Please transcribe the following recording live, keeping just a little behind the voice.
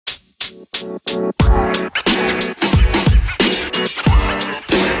I'll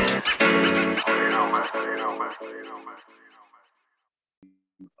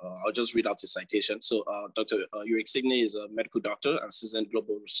just read out his citation. So Dr. Ulrich Signe is a medical doctor and seasoned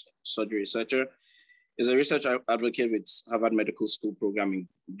global surgery researcher. He's a research advocate with Harvard Medical School program in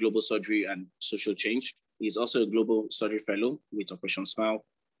global surgery and social change. He's also a global surgery fellow with Operation Smile.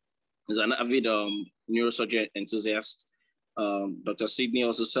 He's an avid neurosurgery enthusiast. Dr. Signe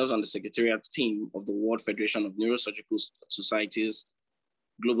also serves on the secretariat team of the World Federation of Neurosurgical Societies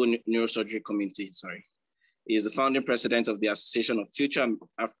Global Neurosurgery Community, He is the founding president of the Association of Future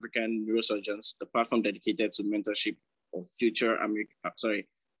African Neurosurgeons, the platform dedicated to mentorship of future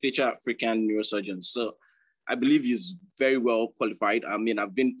African neurosurgeons. So I believe he's very well qualified. I mean,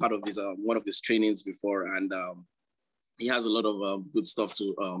 I've been part of his one of his trainings before, and he has a lot of good stuff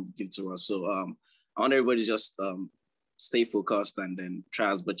to give to us. So I want everybody to just stay focused and then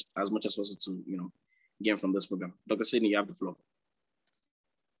try as much as possible to gain from this program. Dr. Signe, you have the floor.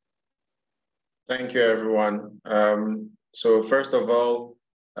 Thank you, everyone. So first of all,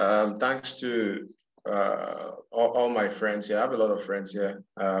 thanks to all my friends here. I have a lot of friends here.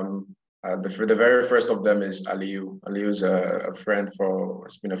 The very first of them is Aliu. Aliu is a friend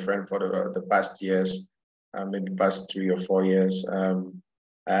has been a friend for the past years, maybe past 3 or 4 years.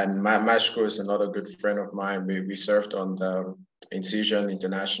 And Mashko is another good friend of mine. We served on the Incision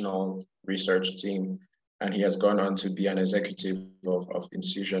International Research Team, and he has gone on to be an executive of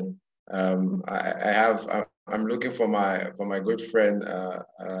Incision. I'm looking for my good friend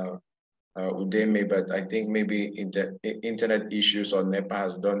Udeme, but I think maybe internet issues or NEPA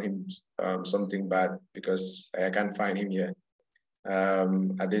has done him something bad because I can't find him yet.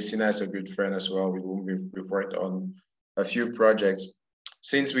 Adesina is a good friend as well. We've worked on a few projects.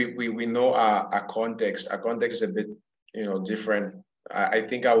 Since we know our context is a bit different. I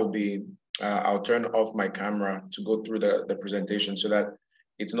think I'll turn off my camera to go through the presentation so that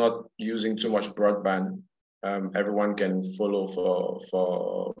it's not using too much broadband. Everyone can follow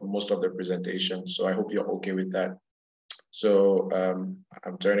for most of the presentation. So I hope you're okay with that. So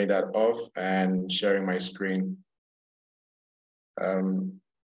I'm turning that off and sharing my screen.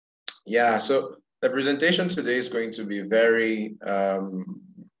 Yeah, so the presentation today is going to be very,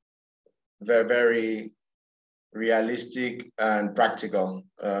 very realistic and practical.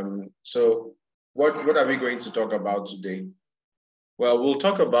 So what are we going to talk about today? Well, we'll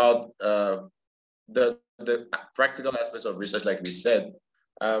talk about the practical aspects of research, like we said.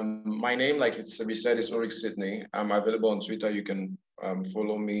 My name, like we said, is Ulrich Signe. I'm available on Twitter. You can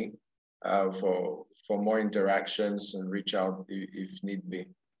follow me for more interactions and reach out if need be.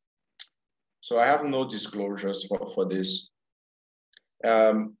 So I have no disclosures for this.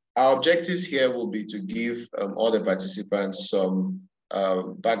 Our objectives here will be to give all the participants some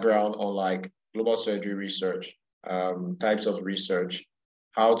background on like global surgery research, types of research,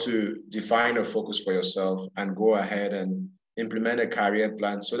 how to define a focus for yourself and go ahead and implement a career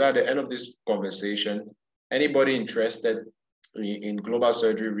plan so that at the end of this conversation, anybody interested in global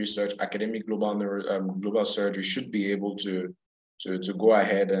surgery research, academic global surgery should be able to go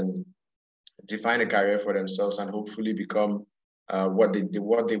ahead and define a career for themselves and hopefully become what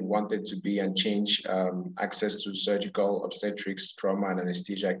they wanted to be and change access to surgical obstetrics, trauma, and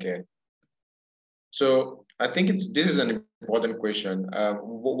anesthesia care. So I think this is an important question.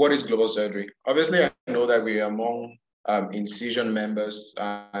 What is global surgery? Obviously, I know that we are among Incision members,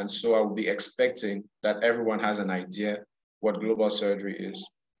 and so I will be expecting that everyone has an idea what global surgery is.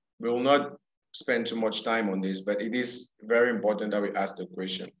 We will not spend too much time on this, but it is very important that we ask the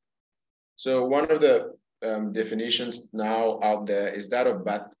question. So one of the definitions now out there is that of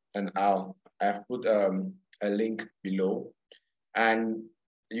Bath and Al. I've put a link below, and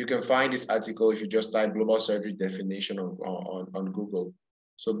you can find this article if you just type global surgery definition on Google.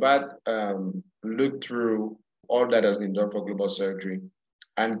 So Bath looked through all that has been done for global surgery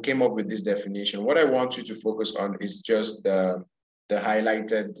and came up with this definition. What I want you to focus on is just the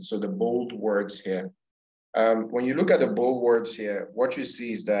highlighted, so the bold words here. When you look at the bold words here, what you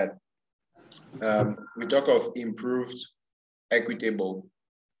see is that we talk of improved, equitable.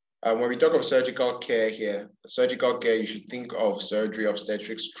 When we talk of surgical care here, surgical care, you should think of surgery,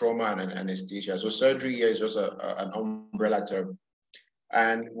 obstetrics, trauma, and anesthesia. So surgery here is just an umbrella term.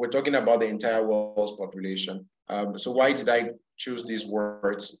 And we're talking about the entire world's population. So why did I choose these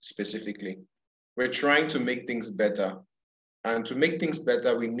words specifically? We're trying to make things better. And to make things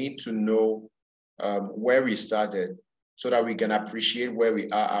better, we need to know where we started so that we can appreciate where we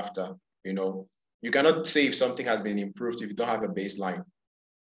are after. You cannot say if something has been improved if you don't have a baseline.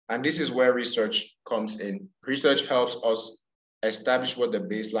 And this is where research comes in. Research helps us establish what the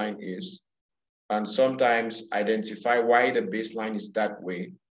baseline is and sometimes identify why the baseline is that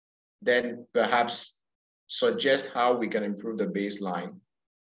way, then perhaps suggest how we can improve the baseline.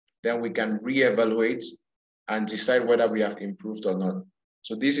 Then we can reevaluate and decide whether we have improved or not.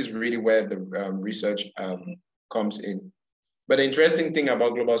 So this is really where the research comes in. But the interesting thing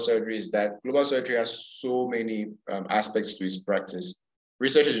about global surgery is that global surgery has so many aspects to its practice.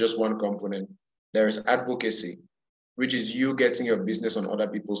 Research is just one component. There is advocacy, which is you getting your business on other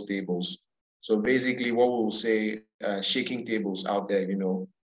people's tables. So basically what we'll say, shaking tables out there, you know,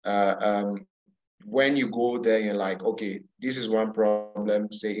 when you go there, you're like, okay, this is one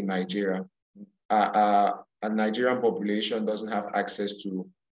problem, say in Nigeria. A Nigerian population doesn't have access to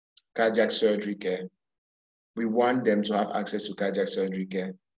cardiac surgery care. We want them to have access to cardiac surgery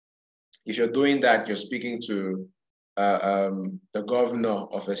care. If you're doing that, you're speaking to the governor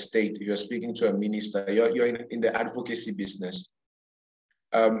of a state, if you're speaking to a minister, you're in the advocacy business.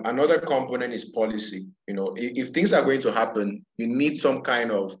 Another component is policy. You know, if things are going to happen, you need some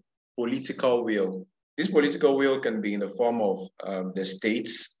kind of political will. This political will can be in the form of the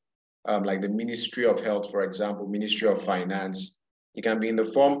states, like the Ministry of Health, for example, Ministry of Finance. It can be in the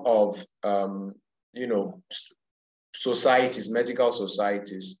form of, you know, societies, medical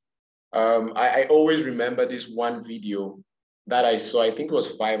societies. I always remember this one video that I saw, I think it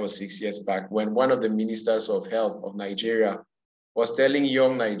was 5 or 6 years back, when one of the ministers of health of Nigeria was telling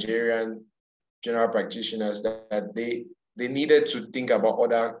young Nigerian general practitioners that they needed to think about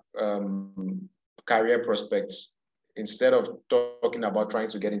other career prospects instead of talking about trying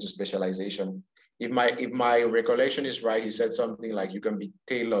to get into specialization. If my recollection is right, he said something like, you can be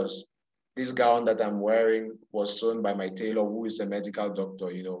tailors. This gown that I'm wearing was sewn by my tailor, who is a medical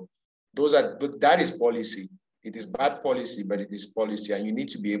doctor, you know. That is policy. It is bad policy, but it is policy, and you need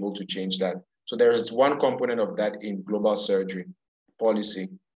to be able to change that. So there is one component of that in global surgery, policy.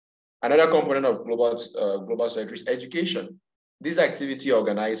 Another component of global surgery is education. This activity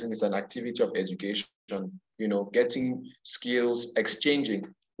organizing is an activity of education, you know, getting skills, exchanging.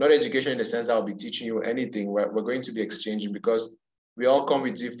 Not education in the sense that I'll be teaching you anything. We're going to be exchanging because we all come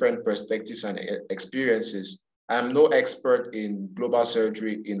with different perspectives and experiences. I'm no expert in global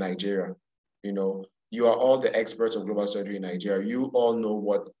surgery in Nigeria. You know, you are all the experts of global surgery in Nigeria. You all know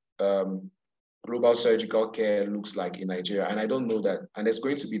what global surgical care looks like in Nigeria, and I don't know that. And there's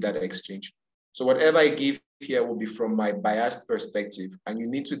going to be that exchange. So whatever I give here will be from my biased perspective, and you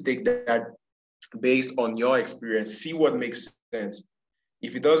need to take that based on your experience, see what makes sense.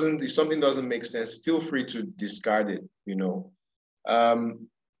 If something doesn't make sense, feel free to discard it, you know.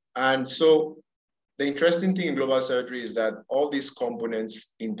 And so the interesting thing in global surgery is that all these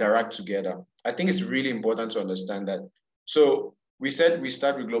components interact together. I think it's really important to understand that. So we said we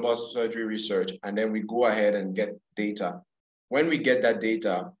start with global surgery research, and then we go ahead and get data. When we get that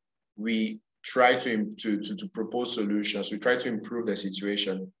data, we try to propose solutions. We try to improve the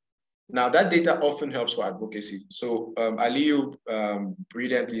situation. Now, that data often helps for advocacy. So Aliyu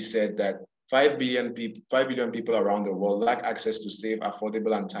brilliantly said that 5 billion people around the world lack access to safe,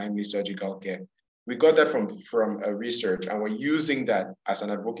 affordable, and timely surgical care. We got that from a research, and we're using that as an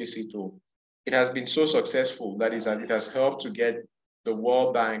advocacy tool. It has been so successful that it has helped to get the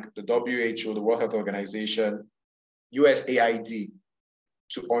World Bank, the WHO, the World Health Organization, USAID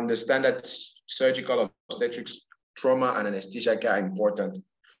to understand that surgical obstetrics, trauma, and anesthesia care are important.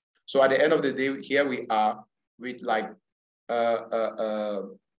 So at the end of the day, here we are with like a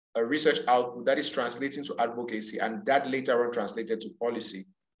research output that is translating to advocacy, and that later on translated to policy.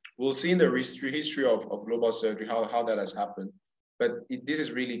 We'll see in the history of global surgery how that has happened, but this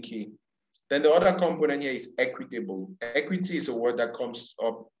is really key. Then the other component here is equitable. Equity is a word that comes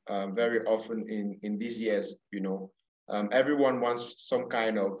up very often in these years. You know, everyone wants some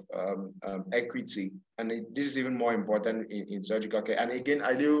kind of equity, and this is even more important in surgical care. And again,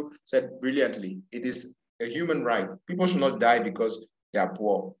 Aliyu said brilliantly, it is a human right. People should not die because they are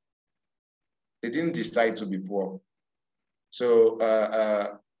poor. They didn't decide to be poor. So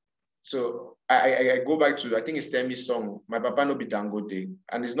I go back to, I think it's Temi's song, My Papa No Be Dangote.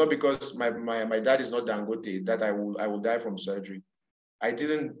 And it's not because my dad is not Dangote that I will die from surgery. I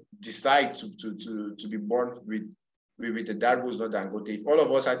didn't decide to be born with a dad who's not Dangote. If all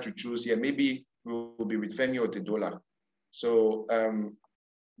of us had to choose here, maybe we'll be with Femi Otedola. So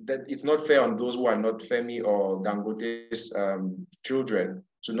that it's not fair on those who are not Femi or Dangote's children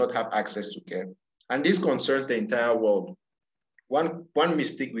to not have access to care. And this concerns the entire world. One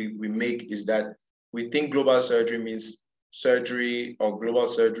mistake we make is that we think global surgery means surgery or global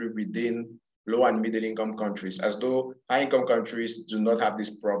surgery within low and middle income countries, as though high income countries do not have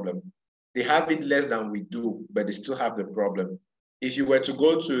this problem. They have it less than we do, but they still have the problem. if you were to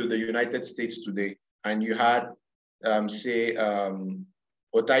go to the United States today and you had, say,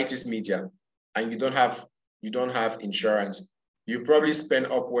 otitis media, and you don't have insurance, you probably spend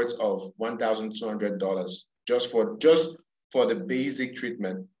upwards of $1,200 just for the basic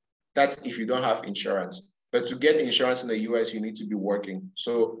treatment. That's if you don't have insurance. But to get insurance in the US, you need to be working.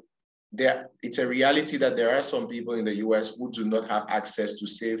 So it's a reality that there are some people in the US who do not have access to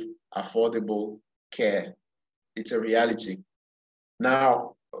safe, affordable care. It's a reality.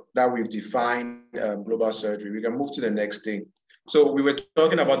 Now that we've defined global surgery, we can move to the next thing. So we were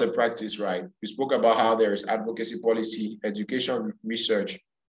talking about the practice, right? We spoke about how there is advocacy, policy, education, research.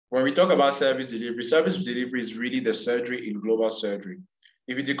 When we talk about service delivery is really the surgery in global surgery.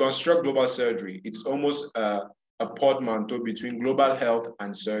 If you deconstruct global surgery, it's almost a portmanteau between global health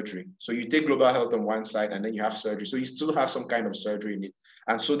and surgery. So you take global health on one side and then you have surgery. So you still have some kind of surgery in it.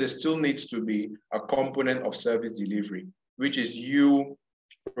 And so there still needs to be a component of service delivery, which is you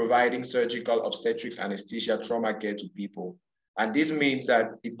providing surgical, obstetrics, anesthesia, trauma care to people. And this means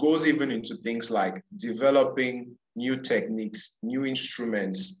that it goes even into things like developing new techniques, new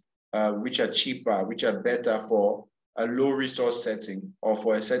instruments, which are cheaper, which are better for a low resource setting or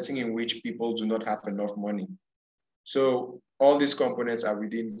for a setting in which people do not have enough money. So all these components are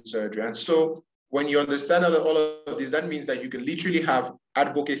within surgery. And so when you understand all of this, that means that you can literally have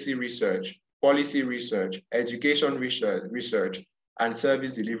advocacy research, policy research, education research, and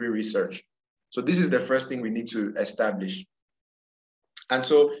service delivery research. So this is the first thing we need to establish. And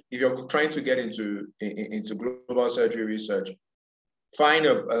so if you're trying to get into global surgery research, find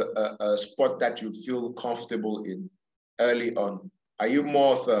a spot that you feel comfortable in early on. Are you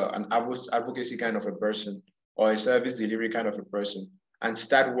more of an advocacy kind of a person or a service delivery kind of a person? And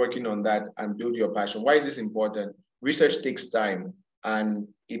start working on that and build your passion. Why is this important? Research takes time and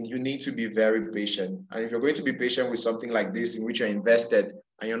you need to be very patient. And if you're going to be patient with something like this in which you're invested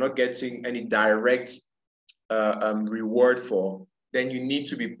and you're not getting any direct reward for, then you need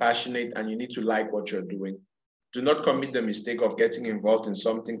to be passionate and you need to like what you're doing. Do not commit the mistake of getting involved in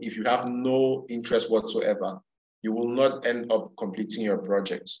something if you have no interest whatsoever. You will not end up completing your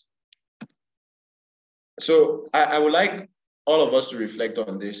projects. So I would like all of us to reflect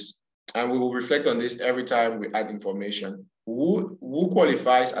on this, and we will reflect on this every time we add information. Who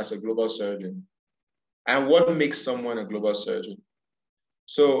qualifies as a global surgeon? And what makes someone a global surgeon?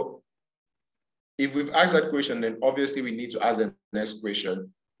 So if we've asked that question, then obviously we need to ask the next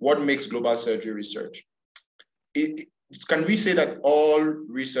question. What makes global surgery research? Can we say that all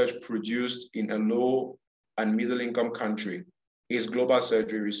research produced in a low and middle income country is global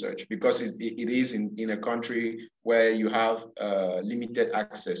surgery research? Because it is in a country where you have limited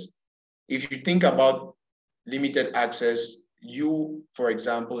access. If you think about limited access, you, for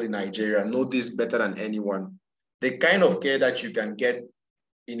example, in Nigeria, know this better than anyone. The kind of care that you can get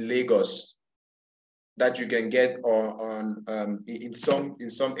in Lagos, that you can get in some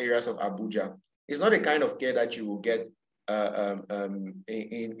areas of Abuja, is not the kind of care that you will get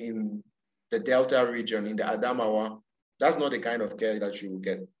in the Delta region, in the Adamawa. That's not the kind of care that you will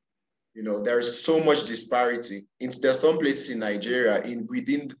get. You know, there is so much disparity. There's some places in Nigeria,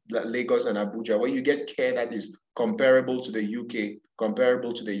 within Lagos and Abuja, where you get care that is comparable to the UK,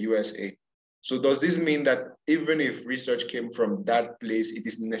 comparable to the USA. So does this mean that even if research came from that place, it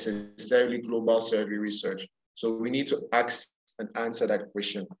is necessarily global surgery research? So we need to ask and answer that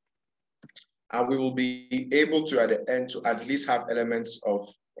question. And we will be able to, at the end, to at least have elements of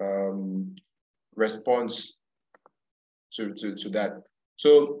response to that.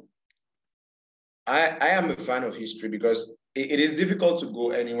 So I am a fan of history because it is difficult to go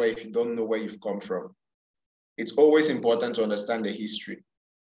anywhere if you don't know where you've come from. It's always important to understand the history.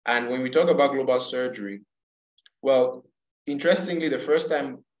 And when we talk about global surgery, well, interestingly, the first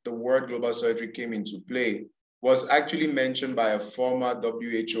time the word global surgery came into play was actually mentioned by a former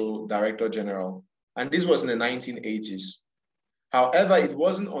WHO Director General. And this was in the 1980s. However, it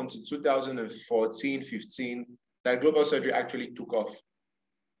wasn't until 2014-15 that global surgery actually took off.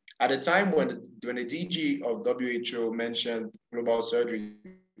 At the time when the DG of WHO mentioned global surgery,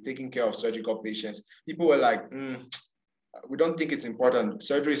 taking care of surgical patients, people were like, we don't think it's important.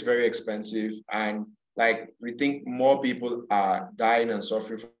 Surgery is very expensive. And like, we think more people are dying and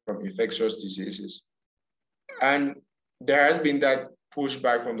suffering from infectious diseases. And there has been that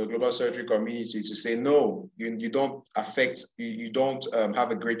pushback from the global surgery community to say, no, you don't have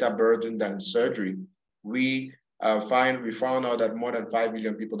a greater burden than surgery. We found out that more than 5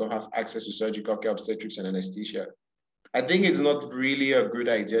 million people don't have access to surgical care, obstetrics, and anesthesia. I think it's not really a good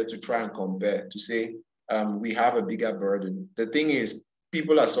idea to try and compare, to say we have a bigger burden. The thing is,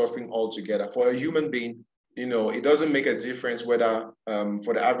 people are suffering altogether. For a human being, it doesn't make a difference whether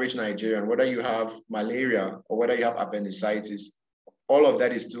for the average Nigerian, whether you have malaria or whether you have appendicitis, all of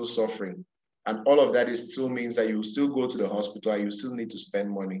that is still suffering. And all of that is still means that you still go to the hospital and you still need to spend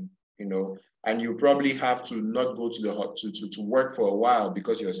money, and you probably have to not go to the to work for a while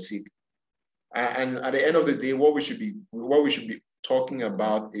because you're sick. And at the end of the day, what we should be talking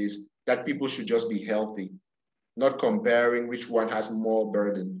about is that people should just be healthy, not comparing which one has more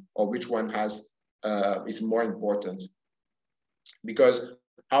burden or which one has is more important. Because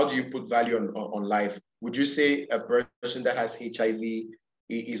how do you put value on life? Would you say a person that has HIV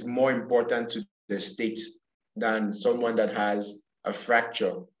is more important to the state than someone that has a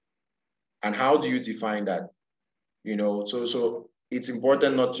fracture? And how do you define that? So it's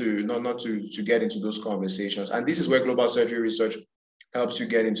important not to get into those conversations. And this is where global surgery research helps you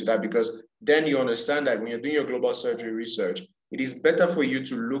get into that, because then you understand that when you're doing your global surgery research, it is better for you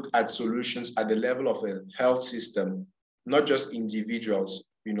to look at solutions at the level of a health system, not just individuals.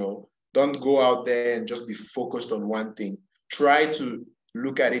 Don't go out there and just be focused on one thing. Try to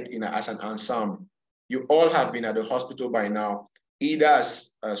look at it as an ensemble. You all have been at the hospital by now, either as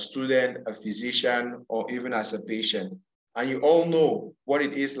a student, a physician, or even as a patient. And you all know what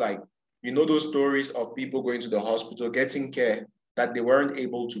it is like. You know those stories of people going to the hospital, getting care that they weren't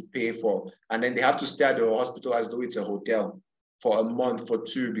able to pay for. And then they have to stay at the hospital as though it's a hotel for a month, for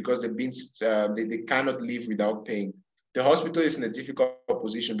two, because they cannot leave without paying. The hospital is in a difficult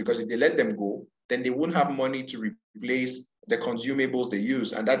position because if they let them go, then they won't have money to replace the consumables they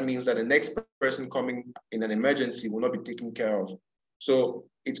use. And that means that the next person coming in an emergency will not be taken care of. So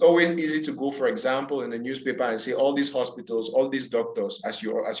it's always easy to go, for example, in the newspaper and say all these hospitals, all these doctors, as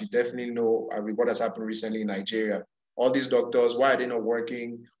you definitely know, what has happened recently in Nigeria, all these doctors, why are they not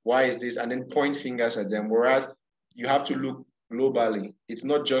working? Why is this? And then point fingers at them. Whereas you have to look globally. It's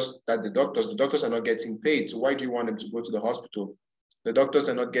not just that the doctors are not getting paid. So why do you want them to go to the hospital? The doctors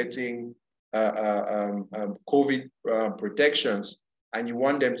are not getting COVID protections, and you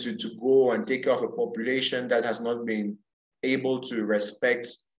want them to go and take care of a population that has not been able to respect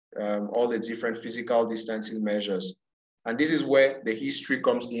all the different physical distancing measures. And this is where the history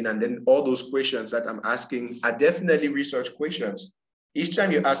comes in. And then all those questions that I'm asking are definitely research questions. Each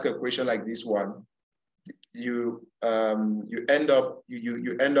time you ask a question like this one, you end up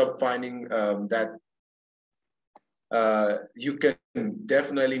finding that you can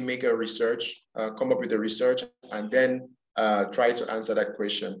definitely make a research, come up with a research, and then try to answer that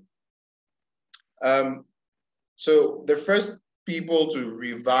question. So the first people to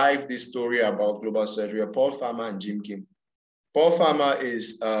revive this story about global surgery are Paul Farmer and Jim Kim. Paul Farmer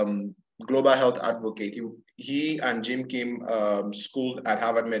is global health advocate. He and Jim Kim schooled at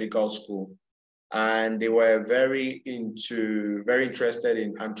Harvard Medical School, and they were very interested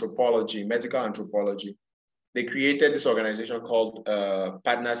in anthropology, medical anthropology. They created this organization called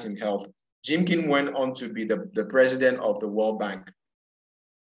Partners in Health. Jim Kim went on to be the president of the World Bank.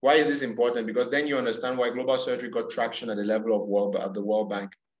 Why is this important? Because then you understand why global surgery got traction at the level of the World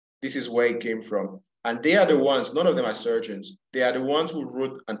Bank. This is where it came from. And they are the ones, none of them are surgeons. They are the ones who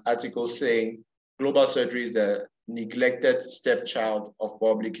wrote an article saying global surgery is the neglected stepchild of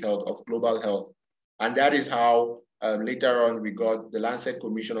public health, of global health. And that is how later on we got the Lancet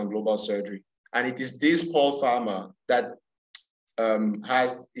Commission on Global Surgery. And it is this Paul Farmer that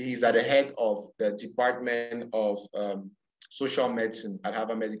he's at the head of the Department of Social Medicine at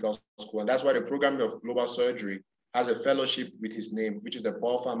Harvard Medical School. And that's why the program of global surgery has a fellowship with his name, which is the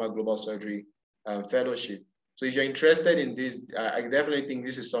Paul Farmer Global Surgery Fellowship. So if you're interested in this, I definitely think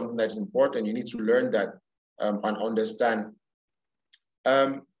this is something that is important. You need to learn that and understand.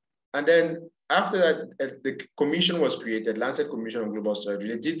 And then after that, the commission was created, Lancet Commission on Global Surgery.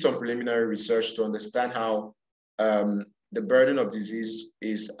 They did some preliminary research to understand how the burden of disease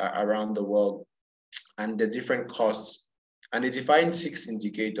is around the world and the different costs. And they defined 6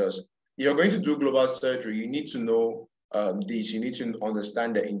 indicators. If you're going to do global surgery, you need to know these. You need to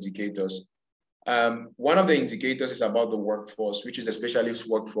understand the indicators. One of the indicators is about the workforce, which is the specialist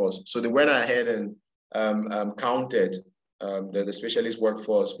workforce. So they went ahead and counted the specialist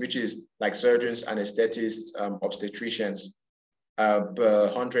workforce, which is like surgeons, anesthetists, obstetricians, per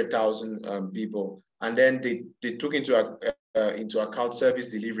 100,000 people. And then they took into account service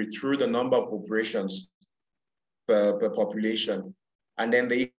delivery through the number of operations per population. And then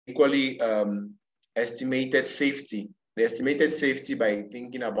they equally estimated safety. They estimated safety by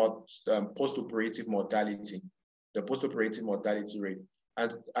thinking about post-operative mortality, the post-operative mortality rate.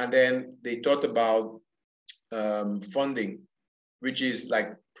 And then they thought about funding, which is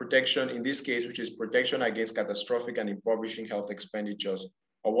like protection, in this case, which is protection against catastrophic and impoverishing health expenditures.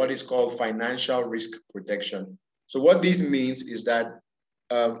 or what is called financial risk protection. So what this means is that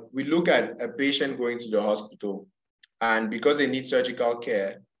we look at a patient going to the hospital, and because they need surgical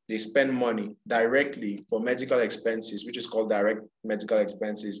care, they spend money directly for medical expenses, which is called direct medical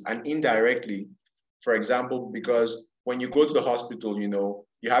expenses, and indirectly, for example, because when you go to the hospital,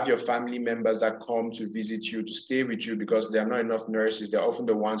 you have your family members that come to visit you, to stay with you, because there are not enough nurses. They're often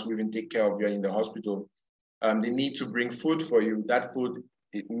the ones who even take care of you in the hospital. They need to bring food for you. That food,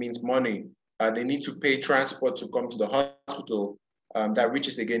 it means money. They need to pay transport to come to the hospital. That which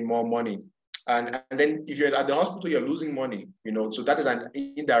is again more money. And then if you're at the hospital, you're losing money, so that is an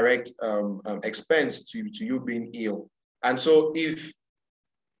indirect expense to you being ill. And so if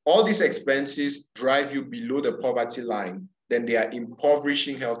all these expenses drive you below the poverty line, then they are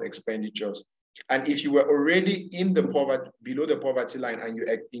impoverishing health expenditures. And if you were already below the poverty line and you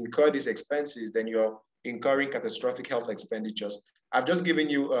incur these expenses, then you're incurring catastrophic health expenditures. I've just given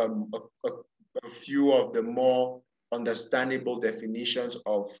you a few of the more understandable definitions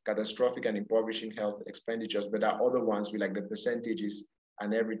of catastrophic and impoverishing health expenditures, but there are other ones with like the percentages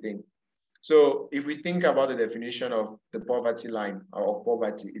and everything. So if we think about the definition of the poverty line or of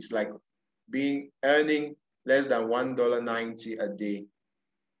poverty, it's like earning less than $1.90 a day,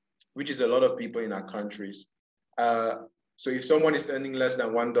 which is a lot of people in our countries. So if someone is earning less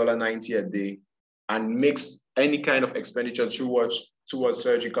than $1.90 a day and makes any kind of expenditure towards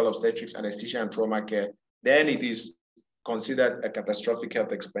surgical, obstetrics, anesthesia, and trauma care, then it is considered a catastrophic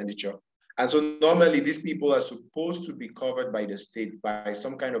health expenditure. And so normally these people are supposed to be covered by the state by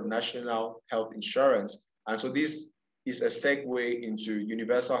some kind of national health insurance. And so this is a segue into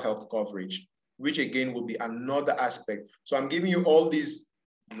universal health coverage, which again will be another aspect. So I'm giving you all this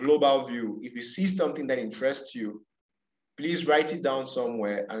global view. If you see something that interests you, please write it down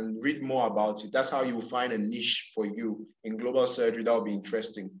somewhere and read more about it. That's how you will find a niche for you in global surgery that will be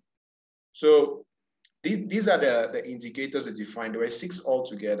interesting. So these are the indicators that define. There were 6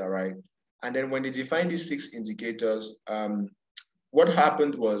 altogether, right? And then when they defined these 6 indicators, what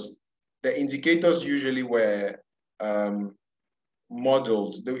happened was the indicators usually were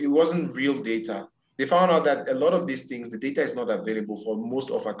modeled. It wasn't real data. They found out that a lot of these things, the data is not available for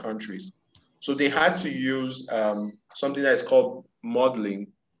most of our countries. So they had to use something that is called modeling.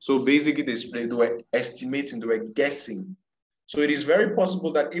 So basically they were estimating, they were guessing. So it is very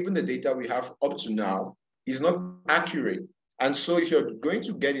possible that even the data we have up to now is not accurate. And so if you're going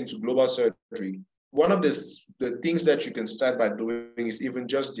to get into global surgery, one of the things that you can start by doing is even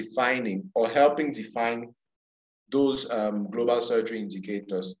just defining or helping define those global surgery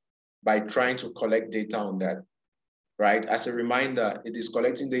indicators by trying to collect data on that, right? As a reminder, it is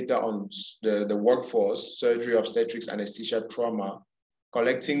collecting data on the workforce, surgery, obstetrics, anesthesia, trauma,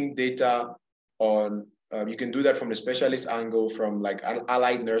 collecting data on, you can do that from the specialist angle, from like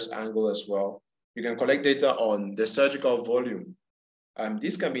allied nurse angle as well. You can collect data on the surgical volume.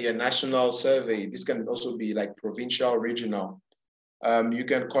 This can be a national survey. This can also be like provincial, regional. You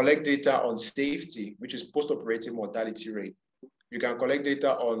can collect data on safety, which is post-operative mortality rate. You can collect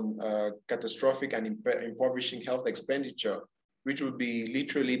data on catastrophic and impoverishing health expenditure, which would be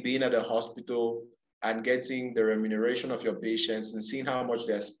literally being at a hospital and getting the remuneration of your patients and seeing how much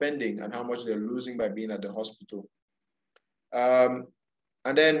they're spending and how much they're losing by being at the hospital. And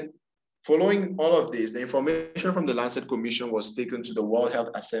then following all of this, the information from the Lancet Commission was taken to the World Health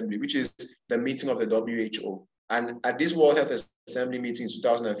Assembly, which is the meeting of the WHO. And at this World Health Assembly meeting in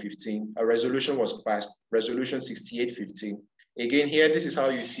 2015, a resolution was passed, Resolution 6815. Again, here, this is how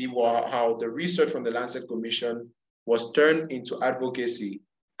you see how the research from the Lancet Commission was turned into advocacy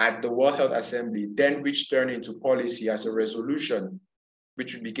at the World Health Assembly, then which turned into policy as a resolution,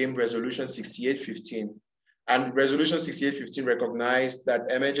 which became Resolution 6815. And Resolution 6815 recognized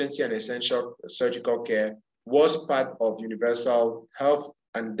that emergency and essential surgical care was part of universal health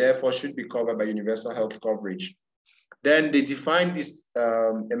and therefore should be covered by universal health coverage. Then they defined these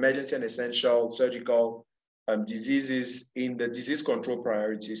emergency and essential surgical diseases in the disease control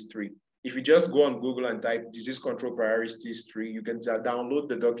priorities 3. If you just go on Google and type disease control priorities 3, you can download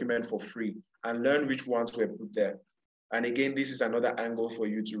the document for free and learn which ones were put there. And again, this is another angle for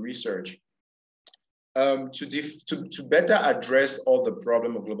you to research. To better address all the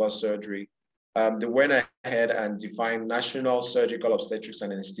problem of global surgery, they went ahead and defined national surgical obstetrics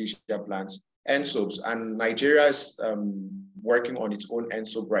and anesthesia plans, NSOPs, and Nigeria is working on its own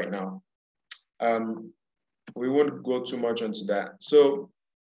NSOP right now. We won't go too much into that. So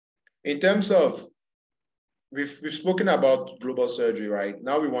in terms of, we've spoken about global surgery, right?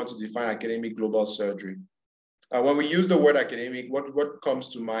 Now we want to define academic global surgery. When we use the word academic, what comes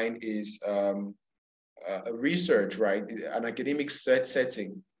to mind is research, right? An academic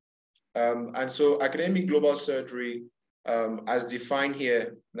setting. And so academic global surgery, as defined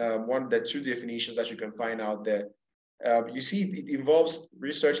here, one of the two definitions that you can find out there, you see it involves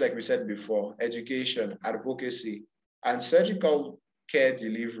research, like we said before, education, advocacy, and surgical care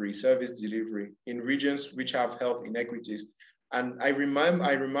delivery, service delivery in regions which have health inequities. And I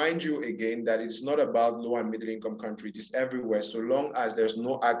remind you again that it's not about low and middle income countries, it's everywhere, so long as there's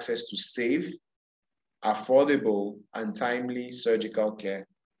no access to safe, affordable, and timely surgical care.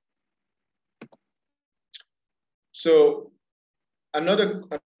 So another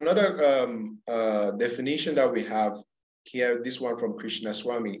definition that we have here, this one from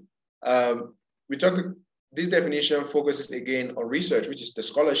Krishnaswamy, this definition focuses again on research, which is the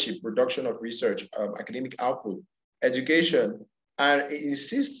scholarship, production of research, academic output, education, and it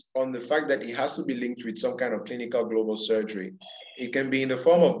insists on the fact that it has to be linked with some kind of clinical global surgery. It can be in the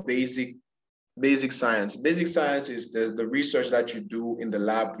form of basic science. Basic science is the research that you do in the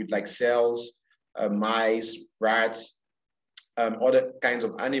lab with like cells, mice, rats, other kinds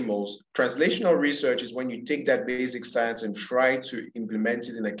of animals. Translational research is when you take that basic science and try to implement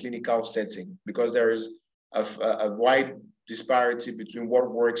it in a clinical setting, because there is a wide disparity between what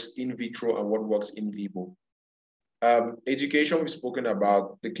works in vitro and what works in vivo. Education, we've spoken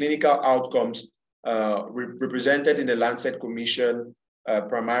about. The clinical outcomes represented in the Lancet Commission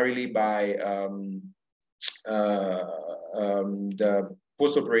primarily by the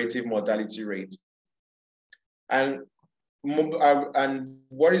post-operative mortality rate. And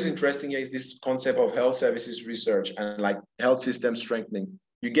what is interesting here is this concept of health services research and like health system strengthening.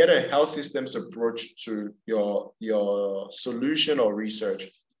 You get a health systems approach to your solution or research.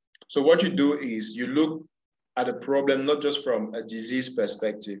 So what you do is you look at a problem not just from a disease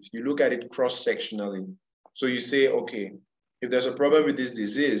perspective, you look at it cross-sectionally. So you say, okay, if there's a problem with this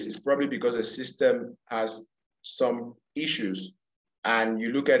disease, it's probably because the system has some issues, and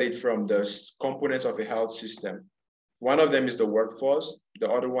you look at it from the components of a health system. One of them is the workforce, the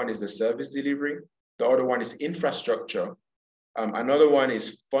other one is the service delivery, the other one is infrastructure, another one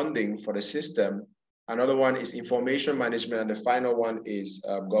is funding for the system, another one is information management, and the final one is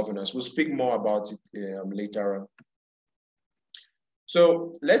governance. We'll speak more about it later on.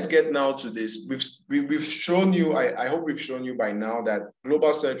 So let's get now to this. We've shown you, I hope we've shown you by now that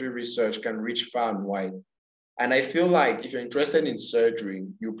global surgery research can reach far and wide. And I feel like if you're interested in surgery,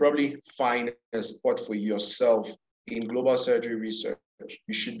 you'll probably find a spot for yourself in global surgery research.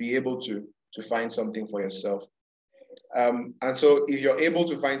 You should be able to find something for yourself. And so if you're able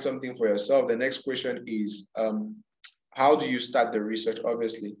to find something for yourself, the next question is, how do you start the research?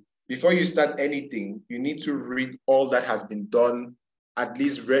 Obviously, before you start anything, you need to read all that has been done, at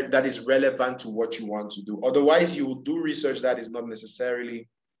least that is relevant to what you want to do. Otherwise, you will do research that is not necessarily,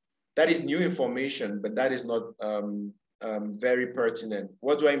 that is new information, but that is not very pertinent.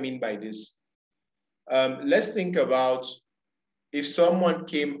 What do I mean by this? Let's think about if someone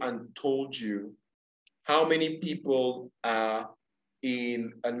came and told you how many people are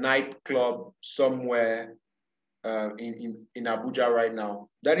in a nightclub somewhere in Abuja right now.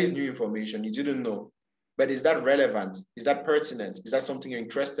 That is new information. You didn't know. But is that relevant? Is that pertinent? Is that something you're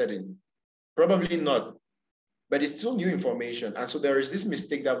interested in? Probably not. But it's still new information. And so there is this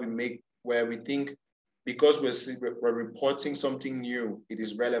mistake that we make where we think because we're reporting something new, it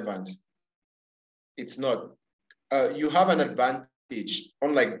is relevant. It's not. You have an advantage,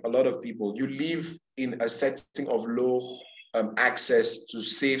 unlike a lot of people. You live in a setting of low access to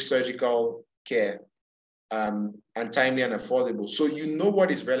safe surgical care and timely and affordable. So you know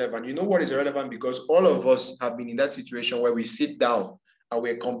what is relevant. You know what is relevant because all of us have been in that situation where we sit down and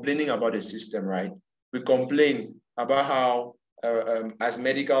we're complaining about the system, right? We complain about how as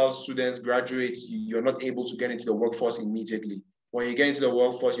medical students, graduates, you're not able to get into the workforce immediately. When you get into the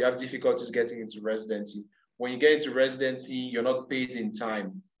workforce, you have difficulties getting into residency. When you get into residency, you're not paid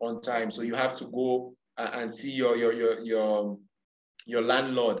on time. So you have to go and see your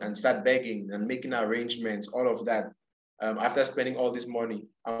landlord and start begging and making arrangements, all of that, after spending all this money.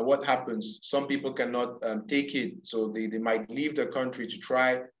 And what happens? Some people cannot take it. So they might leave the country to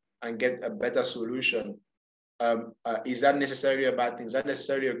try and get a better solution. Is that necessarily a bad thing? Is that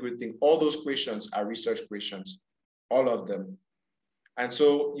necessarily a good thing? All those questions are research questions, all of them. And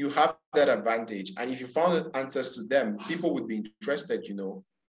so you have that advantage. And if you found answers to them, people would be interested, you know.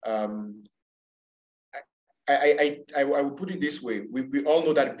 I would put it this way. We all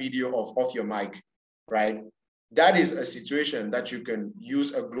know that video of Off Your Mic, right? That is a situation that you can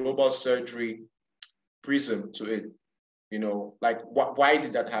use a global surgery prism to it. You know, like why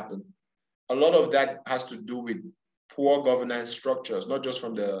did that happen? A lot of that has to do with poor governance structures, not just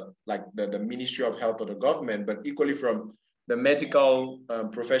from the Ministry of Health or the government, but equally from the medical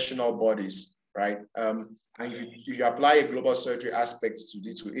professional bodies, right? And if you apply a global surgery aspect to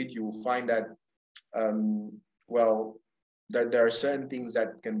it, you will find that, that there are certain things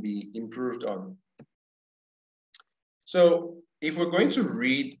that can be improved on. So if we're going to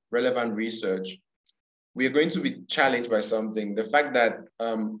read relevant research, we are going to be challenged by something. The fact that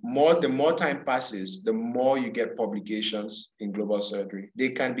the more time passes, the more you get publications in global surgery. They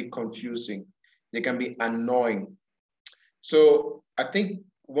can be confusing. They can be annoying. So I think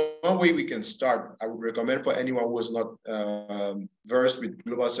one way we can start, I would recommend for anyone who is not versed with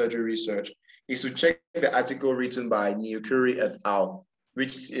global surgery research, is to check the article written by Niyokuri et al.,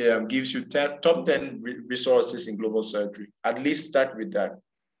 which gives you top 10 resources in global surgery. At least start with that.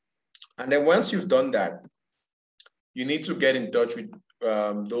 And then once you've done that, you need to get in touch with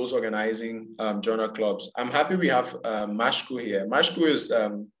those organizing journal clubs. I'm happy we have Mashku here. Mashku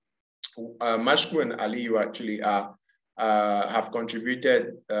and Aliyu actually have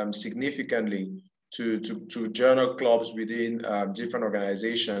contributed significantly to journal clubs within different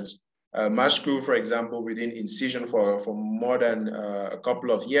organizations. Mashku, for example, within Incision for more than a couple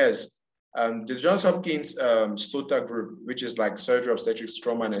of years. The Johns Hopkins SOTA group, which is like surgery, obstetrics,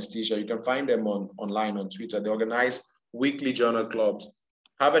 trauma, anesthesia, you can find them online on Twitter. They organize weekly journal clubs.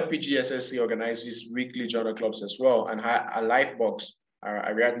 Harvard PGSSC organizes weekly journal clubs as well. And Lifebox,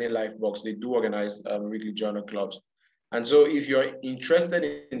 Ariadne Lifebox, they do organize weekly journal clubs. And so if you're interested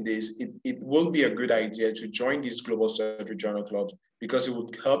in this, it will be a good idea to join these global surgery journal clubs because it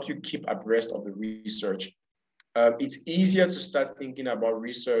would help you keep abreast of the research. It's easier to start thinking about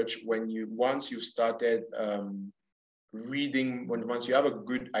research once you've started reading, once you have a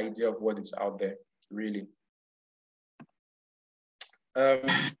good idea of what is out there, really.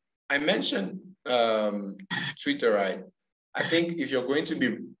 I mentioned Twitter, right? I think if you're going to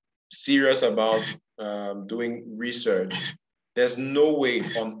be serious about doing research, there's no way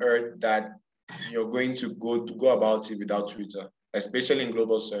on earth that you're going to go about it without Twitter, especially in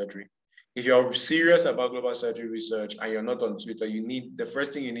global surgery. If you're serious about global surgery research and you're not on Twitter, the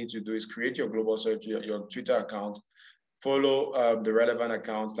first thing you need to do is create your global surgery, your Twitter account, follow the relevant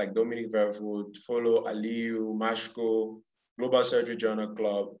accounts like Dominic Verwoerd, follow Aliyu, Mashko, Global Surgery Journal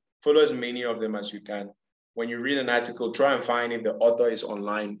Club, follow as many of them as you can. When you read an article, try and find if the author is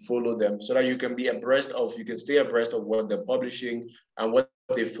online, follow them so that you can stay abreast of what they're publishing and what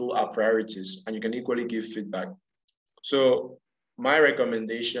they feel are priorities, and you can equally give feedback. So my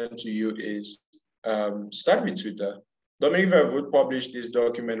recommendation to you is start with Twitter. Dominic Verwoerd published this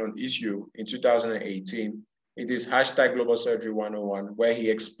document on Issue in 2018. It is #Global Surgery 101, where he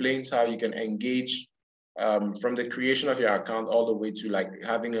explains how you can engage from the creation of your account all the way to like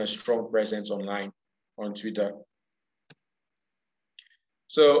having a strong presence online on Twitter.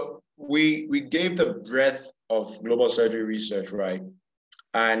 So we gave the breadth of global surgery research, right?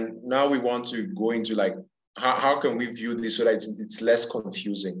 And now we want to go into like, how can we view this so that it's less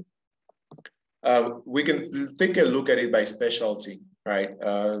confusing? We can take a look at it by specialty, right?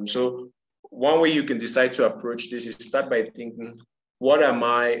 So one way you can decide to approach this is start by thinking, what am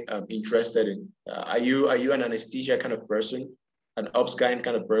I interested in? Are you an anesthesia kind of person, an obs-gyn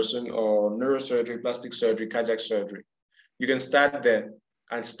kind of person, or neurosurgery, plastic surgery, cardiac surgery? You can start there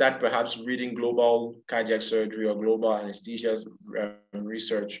and start perhaps reading global cardiac surgery or global anesthesia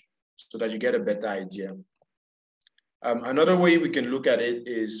research so that you get a better idea. Another way we can look at it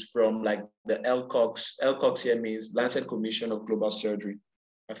is from like the LCOGS. LCOGS here means Lancet Commission of Global Surgery.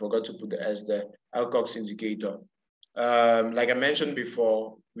 I forgot to put the S there. LCOGS indicator. Like I mentioned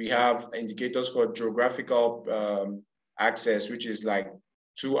before, we have indicators for geographical access, which is like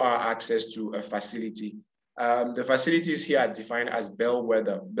 2-hour access to a facility. The facilities here are defined as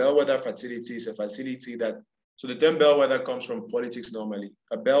bellwether. Bellwether facility is a facility that, so the term bellwether comes from politics normally.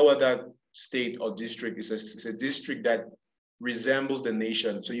 A bellwether state or district is a district that resembles the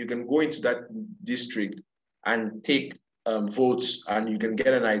nation. So you can go into that district and take votes, and you can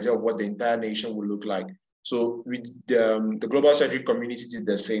get an idea of what the entire nation will look like. So with the global surgery community did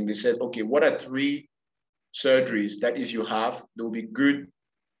the same. They said, okay, what are 3 surgeries that if you have, they'll be good,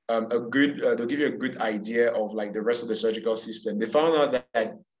 they'll give you a good idea of like the rest of the surgical system. They found out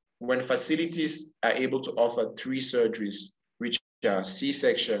that when facilities are able to offer 3 surgeries, which are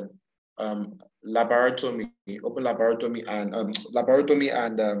C-section, laparotomy, open laparotomy,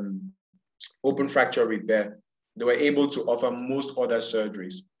 and open fracture repair, they were able to offer most other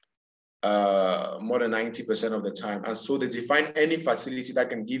surgeries more than 90% of the time. And so they define any facility that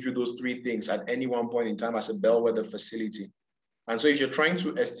can give you those 3 things at any one point in time as a bellwether facility. And so if you're trying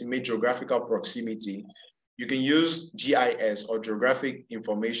to estimate geographical proximity, You can use GIS, or Geographic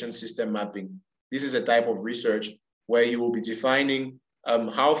Information System Mapping. This is a type of research where you will be defining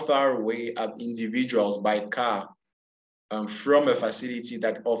how far away are individuals by car from a facility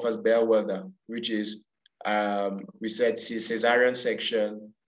that offers bellwether, which is, we said, cesarean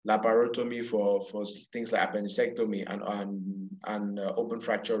section, laparotomy for things like appendectomy and open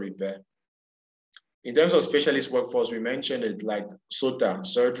fracture repair. In terms of specialist workforce, we mentioned it like SOTA,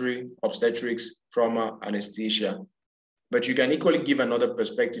 surgery, obstetrics, trauma, anesthesia. But you can equally give another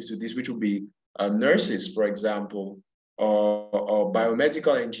perspective to this, which would be nurses, for example, or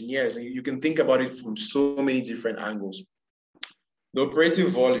biomedical engineers. You can think about it from so many different angles. The operative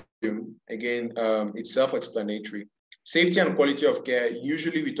volume, again, it's self-explanatory. Safety and quality of care,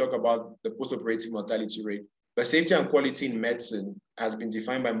 usually we talk about the post-operative mortality rate, but safety and quality in medicine has been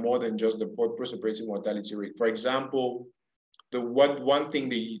defined by more than just the post-operative mortality rate. For example, one thing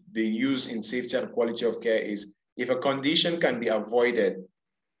they use in safety and quality of care is if a condition can be avoided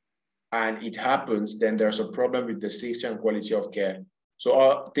and it happens, then there's a problem with the safety and quality of care.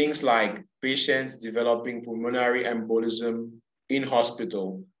 So things like patients developing pulmonary embolism in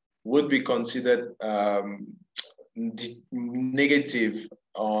hospital would be considered negative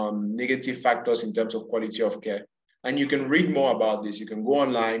factors in terms of quality of care. And you can read more about this. You can go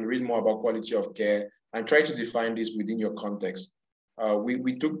online, read more about quality of care, and try to define this within your context.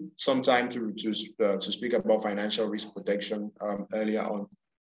 We took some time to speak about financial risk protection earlier on.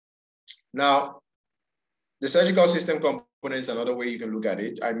 Now, the surgical system component is another way you can look at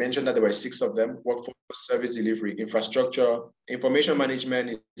it. I mentioned that there were 6 of them: workforce, service delivery, infrastructure. Information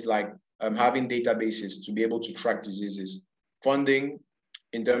management is like having databases to be able to track diseases. Funding,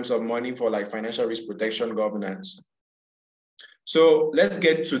 in terms of money for like financial risk protection, governance. So let's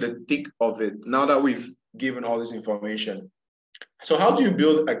get to the thick of it now that we've given all this information. So how do you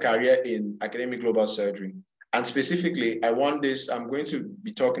build a career in academic global surgery? And specifically, I'm going to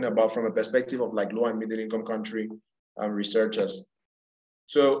be talking about from a perspective of like low and middle income country researchers.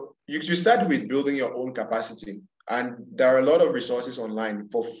 So you start with building your own capacity. And there are a lot of resources online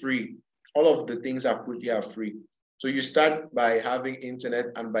for free. All of the things I've put here are free. So you start by having internet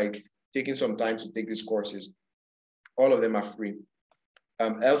and by taking some time to take these courses. All of them are free.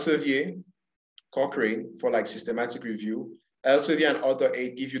 Elsevier, Cochrane for like systematic review. Elsevier and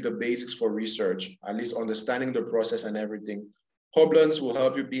AuthorAid give you the basics for research, at least understanding the process and everything. Hoblance will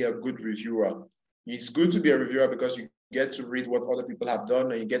help you be a good reviewer. It's good to be a reviewer because you get to read what other people have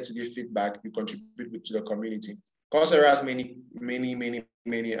done and you get to give feedback, you contribute to the community. Coursera has many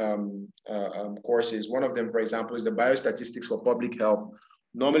courses. One of them, for example, is the biostatistics for public health.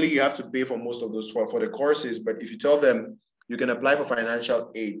 Normally, you have to pay for most of those for the courses, but if you tell them you can apply for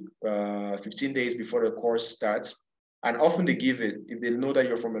financial aid 15 days before the course starts, and often they give it, if they know that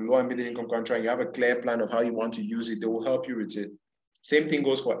you're from a low and middle income country and you have a clear plan of how you want to use it, they will help you with it. Same thing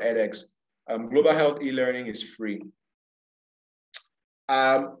goes for edX. Global Health e-learning is free.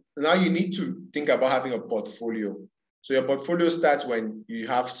 Now you need to think about having a portfolio. So your portfolio starts when you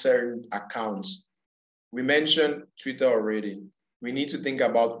have certain accounts. We mentioned Twitter already. We need to think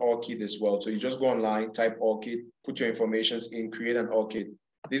about ORCID as well. So you just go online, type ORCID, put your information in, create an ORCID.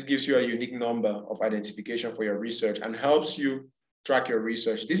 This gives you a unique number of identification for your research and helps you track your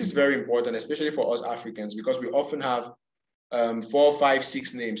research. This is very important, especially for us Africans, because we often have 4, 5,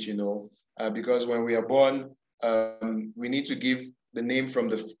 6 names, because when we are born, we need to give the name from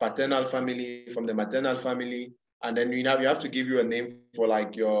the paternal family, from the maternal family, and then you have to give you a name for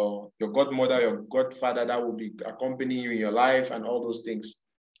like your godmother, your godfather that will be accompanying you in your life and all those things.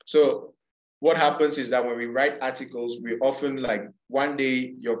 So what happens is that when we write articles, we often like one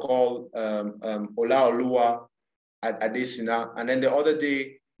day you're called Olaoluwa Adesina, and then the other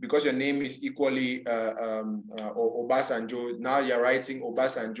day, because your name is equally Obasanjo, now you're writing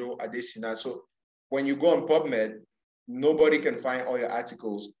Obasanjo Adesina. So when you go on PubMed, nobody can find all your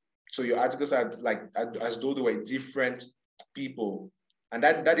articles. So your articles are like as though they were different people. And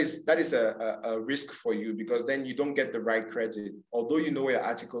that is a risk for you, because then you don't get the right credit. Although you know where your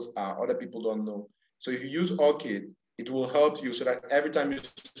articles are, other people don't know. So if you use ORCID, it will help you so that every time you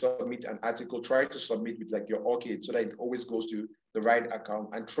submit an article, try to submit with like your ORCID so that it always goes to the right account,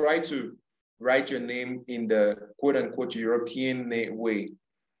 and try to write your name in the quote unquote European way.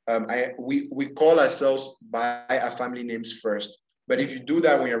 We call ourselves by our family names first. But if you do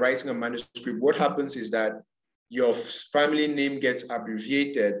that when you're writing a manuscript, what happens is that your family name gets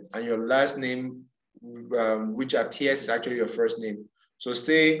abbreviated and your last name, which appears, is actually your first name. So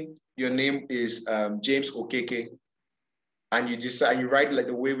say your name is James Okeke, and you decide you write like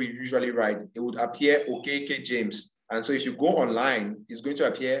the way we usually write, it would appear Okeke James. And so if you go online, it's going to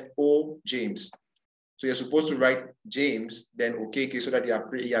appear O James. So you're supposed to write James, then Okeke, so that it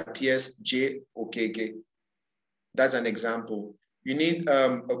appears J Okeke. That's an example. You need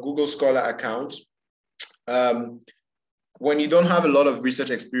a Google Scholar account. When you don't have a lot of research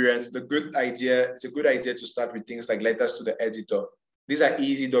experience, it's a good idea to start with things like letters to the editor. These are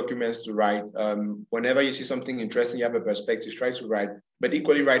easy documents to write. Whenever you see something interesting, you have a perspective, try to write, but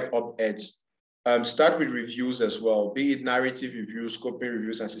equally write op-eds. Start with reviews as well, be it narrative reviews, scoping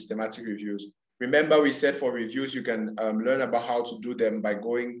reviews, and systematic reviews. Remember, we said for reviews, you can learn about how to do them by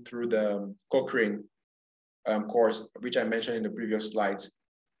going through the Cochrane course, which I mentioned in the previous slides.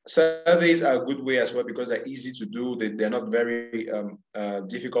 Surveys are a good way as well because they're easy to do. They're not very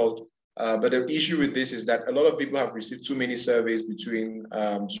difficult. But the issue with this is that a lot of people have received too many surveys during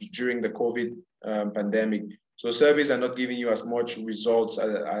the COVID pandemic. So surveys are not giving you as much results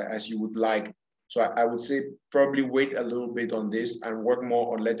as you would like. So I would say probably wait a little bit on this and work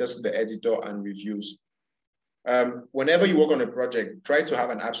more on letters to the editor and reviews. Whenever you work on a project, try to have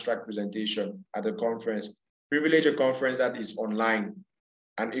an abstract presentation at a conference. Privilege a conference that is online,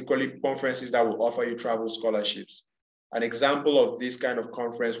 and equally conferences that will offer you travel scholarships. An example of this kind of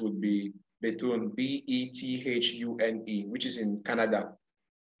conference would be Bethune, Bethune, which is in Canada.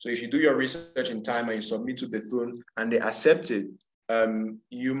 So if you do your research in time and you submit to Bethune and they accept it,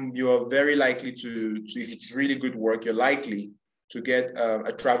 you are very likely to, if it's really good work, you're likely to get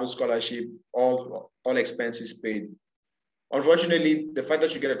a travel scholarship, all expenses paid. Unfortunately, the fact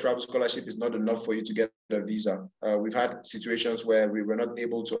that you get a travel scholarship is not enough for you to get a visa. We've had situations where we were not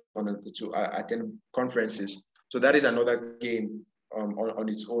able to attend conferences. So that is another game on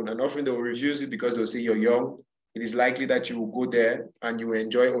its own. And often they will refuse it because they'll say you're young. It is likely that you will go there and you will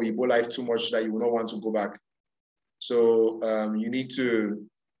enjoy Oyibo life too much that you will not want to go back. So you need to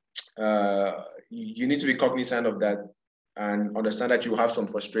be cognizant of that and understand that you have some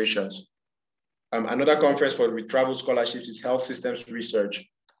frustrations. Another conference with travel scholarships is Health Systems Research,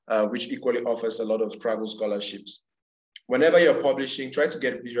 which equally offers a lot of travel scholarships. Whenever you're publishing, try to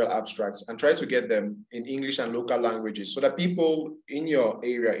get visual abstracts and try to get them in English and local languages so that people in your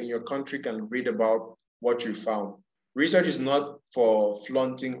area, in your country can read about what you found. Research is not for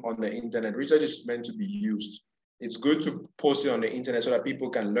flaunting on the internet. Research is meant to be used. It's good to post it on the internet so that people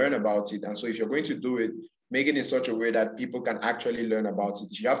can learn about it. And so if you're going to do it, make it in such a way that people can actually learn about it.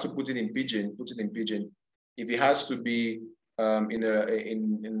 If you have to put it in Pidgin, put it in Pidgin. If it has to be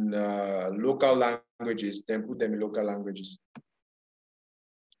in local languages, then put them in local languages.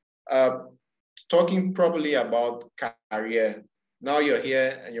 Talking properly about career. Now you're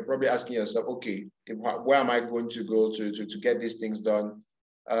here and you're probably asking yourself, okay, where am I going to go to get these things done?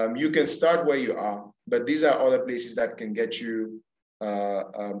 You can start where you are, but these are other places that can get you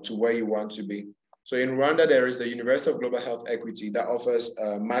to where you want to be. So in Rwanda, there is the University of Global Health Equity that offers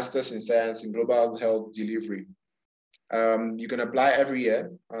a Masters in Science in Global Health Delivery. You can apply every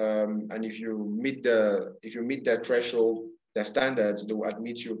year, and if you meet the threshold, the standards, they will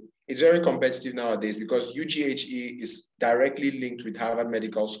admit you. It's very competitive nowadays because UGHE is directly linked with Harvard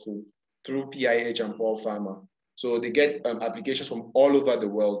Medical School through PIH and Paul Farmer. So they get applications from all over the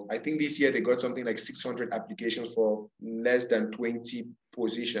world. I think this year they got something like 600 applications for less than 20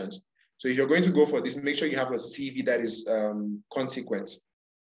 positions. So if you're going to go for this, make sure you have a CV that is consequent.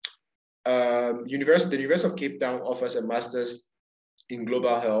 The University of Cape Town offers a Master's in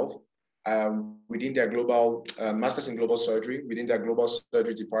Global Health within their global Master's in Global Surgery within their Global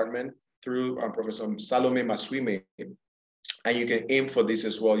Surgery department through Professor Salome Maswime, and you can aim for this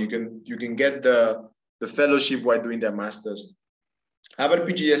as well. You can get the fellowship while doing their Master's. Harvard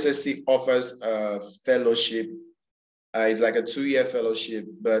PGSSC offers a fellowship. It's like a 2-year fellowship,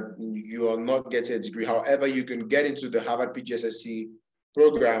 but you are not getting a degree. However, you can get into the Harvard PGSSC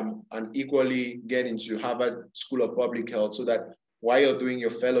program and equally get into Harvard School of Public Health so that while you're doing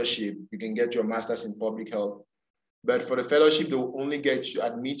your fellowship, you can get your Master's in Public Health. But for the fellowship, they will only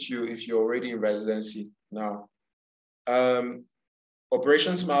admit you if you're already in residency now.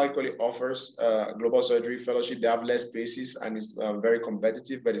 Operation Smile equally offers global surgery fellowship. They have less spaces and it's very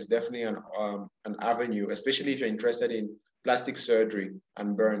competitive, but it's definitely an avenue, especially if you're interested in plastic surgery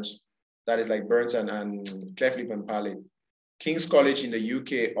and burns. That is like burns and cleft lip and palate. King's College in the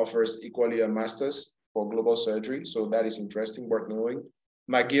UK offers equally a Master's for global surgery. So that is interesting, worth knowing.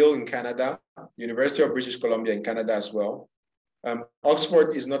 McGill in Canada, University of British Columbia in Canada as well.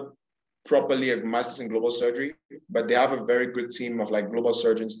 Oxford is not properly a Master's in Global Surgery, but they have a very good team of like global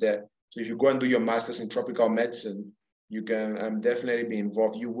surgeons there. So if you go and do your Master's in Tropical Medicine, you can definitely be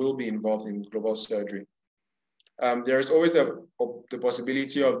involved. You will be involved in global surgery. There's always the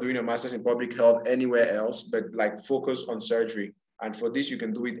possibility of doing a Master's in Public Health anywhere else, but like focus on surgery. And for this, you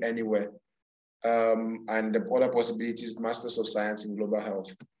can do it anywhere. and the other possibilities, Masters of Science in Global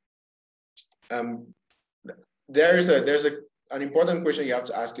Health. There's an important question you have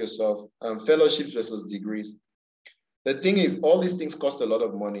to ask yourself, fellowships versus degrees. The thing is, all these things cost a lot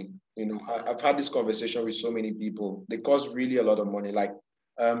of money. You know, I've had this conversation with so many people. They cost really a lot of money, like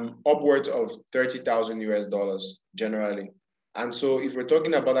upwards of $30,000 generally. And so if we're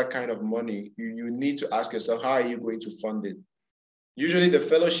talking about that kind of money, you need to ask yourself, how are you going to fund it? Usually the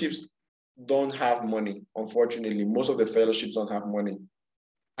fellowships don't have money, unfortunately. Most of the fellowships don't have money.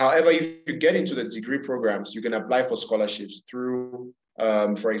 However, if you get into the degree programs, you can apply for scholarships through,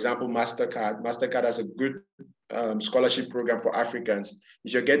 for example, MasterCard. MasterCard has a good scholarship program for Africans.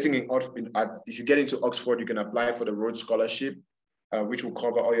 If you're getting if you get into Oxford, you can apply for the Rhodes Scholarship, which will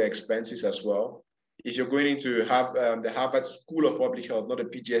cover all your expenses as well. If you're going into the Harvard School of Public Health, not the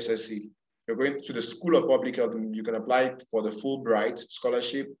PGSSC, you're going to the School of Public Health, you can apply for the Fulbright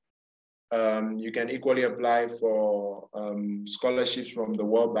Scholarship. You can equally apply for scholarships from the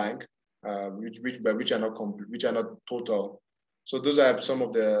World Bank, which are not total. So those are some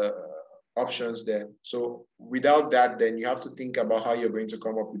of the options there. So without that, then you have to think about how you're going to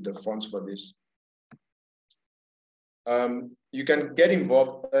come up with the funds for this. You can get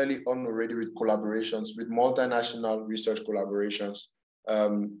involved early on already with collaborations, with multinational research collaborations.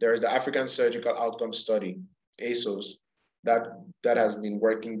 There is the African Surgical Outcome Study, ASOS, that has been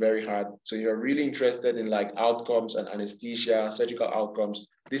working very hard. So you're really interested in like outcomes and anesthesia, surgical outcomes.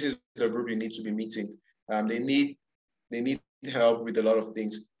 This is the group you need to be meeting. They need help with a lot of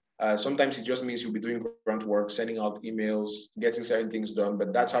things. Sometimes it just means you'll be doing grunt work, sending out emails, getting certain things done,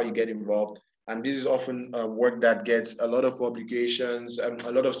 but that's how you get involved. And this is often work that gets a lot of publications and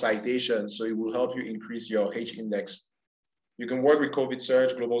a lot of citations. So it will help you increase your H index. You can work with COVID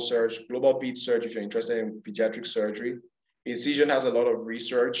Surge, Global Ped Surge if you're interested in pediatric surgery. Incision has a lot of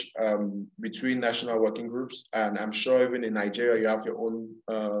research between national working groups. And I'm sure even in Nigeria, you have your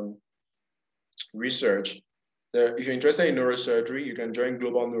own research. If you're interested in neurosurgery, you can join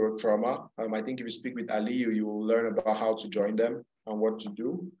Global Neurotrauma. I think if you speak with Aliyu, you will learn about how to join them and what to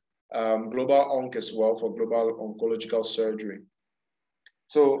do. Global Onc as well for global oncological surgery.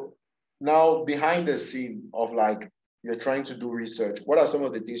 So now behind the scene of like, you're trying to do research, what are some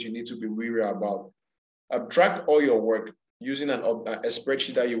of the things you need to be wary about? Track all your work using a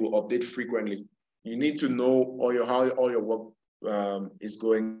spreadsheet that you will update frequently. You need to know how all your work is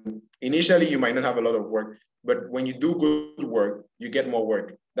going. Initially, you might not have a lot of work, but when you do good work, you get more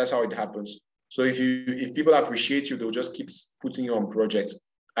work. That's how it happens. So if people appreciate you, they'll just keep putting you on projects.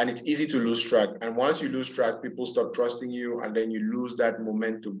 And it's easy to lose track. And once you lose track, people stop trusting you, and then you lose that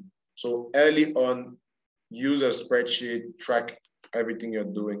momentum. So early on, use a spreadsheet, track everything you're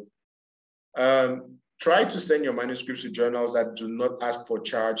doing. Try to send your manuscripts to journals that do not ask for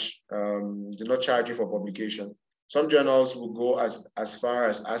do not charge you for publication. Some journals will go as far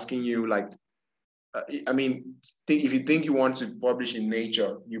as asking you, like, if you think you want to publish in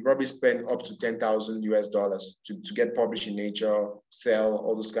Nature, you probably spend up to $10,000 to get published in Nature, sell,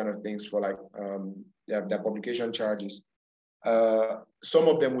 all those kind of things for like their publication charges. Some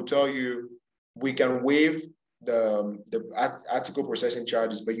of them will tell you, we can waive the article processing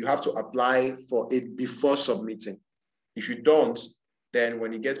charges, but you have to apply for it before submitting. If you don't, then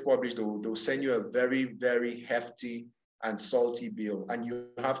when it gets published, they'll send you a very, very hefty and salty bill, and you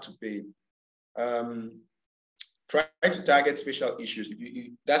have to pay it. Try to target special issues.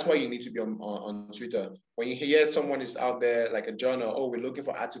 That's why you need to be on Twitter. When you hear someone is out there, like a journal, oh, we're looking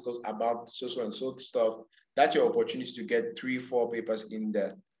for articles about so and so stuff, that's your opportunity to get 3-4 papers in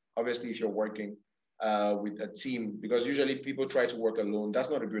there. Obviously, if you're working with a team, because usually people try to work alone. That's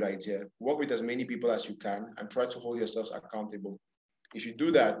not a good idea. Work with as many people as you can and try to hold yourselves accountable. If you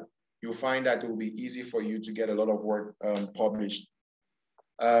do that, you'll find that it will be easy for you to get a lot of work published.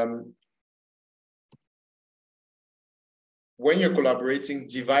 When you're collaborating,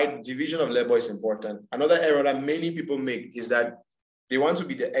 division of labor is important. Another error that many people make is that they want to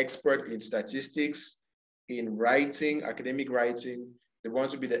be the expert in statistics, in writing, academic writing. They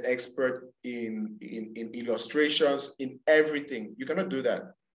want to be the expert in illustrations, in everything. You cannot do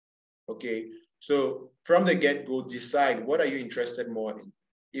that, okay? So from the get-go, decide what are you interested more in.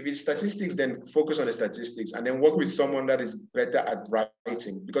 If it's statistics, then focus on the statistics and then work with someone that is better at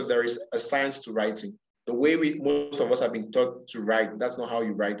writing, because there is a science to writing. The way most of us have been taught to write, that's not how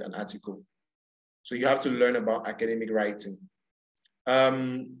you write an article. So you have to learn about academic writing.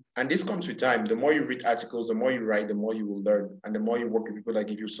 And this comes with time. The more you read articles, the more you write, the more you will learn. And the more you work with people that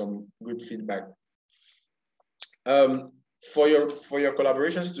give you some good feedback. For your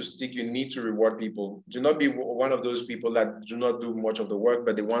collaborations to stick, you need to reward people. Do not be one of those people that do not do much of the work,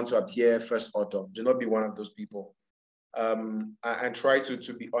 but they want to appear first author. Do not be one of those people. And try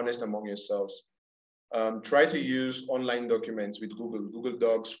to be honest among yourselves. Try to use online documents with Google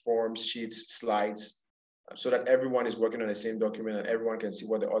Docs, forms, sheets, slides, so that everyone is working on the same document and everyone can see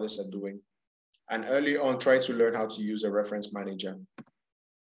what the others are doing. And early on, try to learn how to use a reference manager.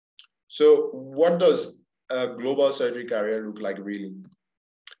 So what does a global surgery career look like really?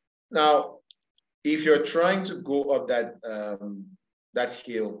 Now, if you're trying to go up that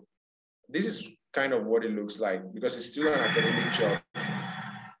hill, this is kind of what it looks like, because it's still an academic job.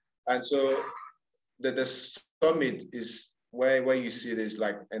 And so the summit is where you see this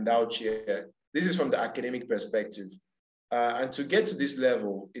like endowed chair. This is from the academic perspective. And to get to this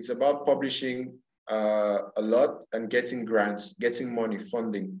level, it's about publishing a lot and getting grants, getting money,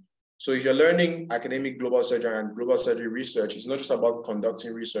 funding. So if you're learning academic global surgery and global surgery research, it's not just about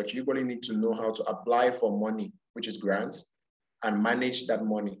conducting research. You really need to know how to apply for money, which is grants, and manage that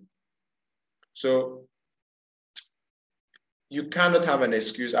money. So you cannot have an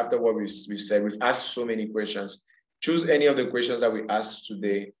excuse after what we've said. We've asked so many questions. Choose any of the questions that we asked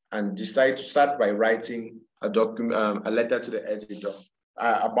today and decide to start by writing a document, a letter to the editor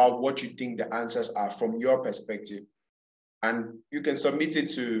about what you think the answers are from your perspective. And you can submit it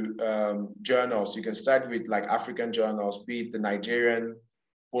to journals. You can start with like African journals, be it the Nigerian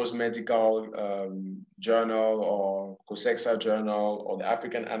Post-Medical Journal or COSEXA Journal or the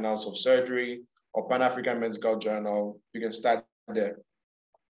African Annals of Surgery or Pan-African Medical Journal. You can start there.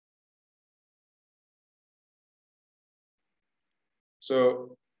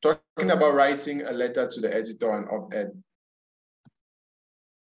 So talking about writing a letter to the editor and op-ed.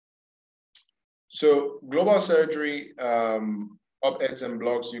 So global surgery op-eds and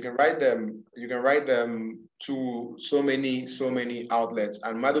blogs, you can write them to so many outlets.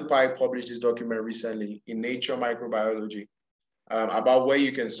 And Madupai published this document recently in Nature Microbiology about where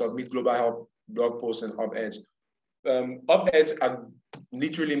you can submit global health blog posts and op-eds. Op-eds are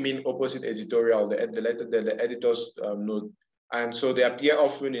literally mean opposite editorial, the editor's note. And so they appear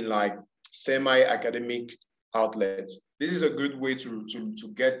often in like semi-academic outlets. This is a good way to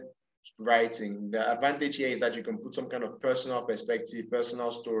get writing. The advantage here is that you can put some kind of personal perspective,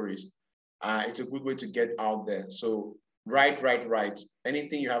 personal stories. It's a good way to get out there. So write.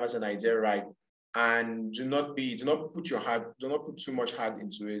 Anything you have as an idea, write. And do not put too much heart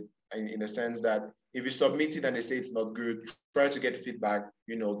into it, in the sense that if you submit it and they say it's not good, try to get feedback.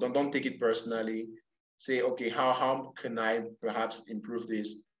 Don't take it personally. Say, okay, how can I perhaps improve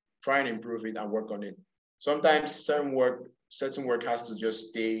this? Try and improve it and work on it. Sometimes certain work has to just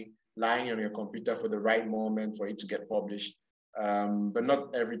stay lying on your computer for the right moment for it to get published. But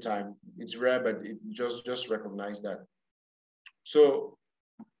not every time. It's rare, but just recognize that. So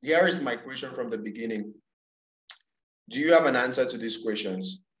here is my question from the beginning. Do you have an answer to these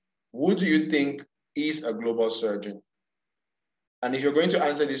questions? Who do you think is a global surgeon? And if you're going to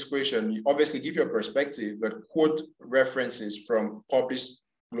answer this question, you obviously give your perspective, but quote references from published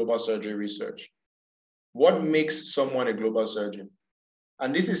global surgery research. What makes someone a global surgeon?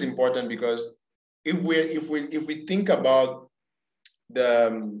 And this is important because if we think about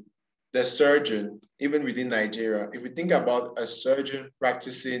the surgeon, even within Nigeria, if we think about a surgeon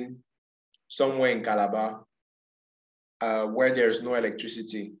practicing somewhere in Calabar, where there is no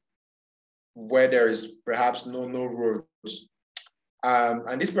electricity, where there is perhaps no roads,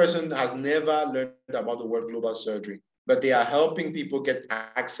 and this person has never learned about the word global surgery, but they are helping people get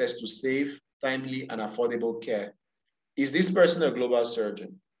access to safe, timely, and affordable care. Is this person a global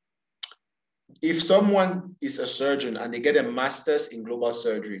surgeon? If someone is a surgeon and they get a master's in global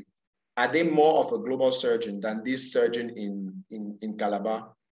surgery, are they more of a global surgeon than this surgeon in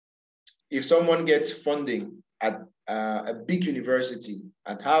Calabar? If someone gets funding at a big university,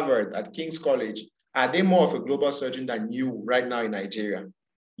 at Harvard, at King's College, are they more of a global surgeon than you right now in Nigeria?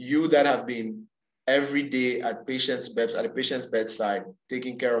 You that have been every day at the patient's bedside,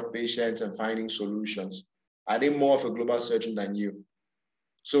 taking care of patients and finding solutions. Are they more of a global surgeon than you?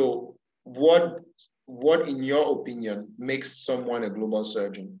 So what in your opinion makes someone a global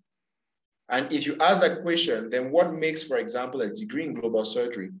surgeon? And if you ask that question, then what makes, for example, a degree in global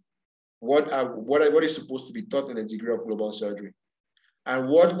surgery? What is supposed to be taught in a degree of global surgery? And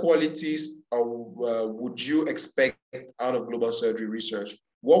what qualities would you expect out of global surgery research?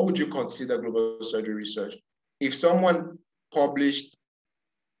 What would you consider global surgery research? If someone published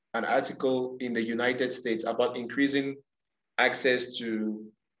an article in the United States about increasing access to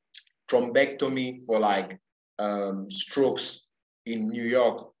thrombectomy for strokes in New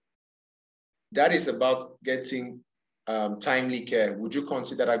York, that is about getting timely care, would you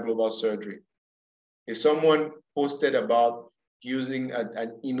consider that global surgery? If someone posted about using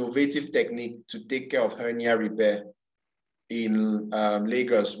an innovative technique to take care of hernia repair in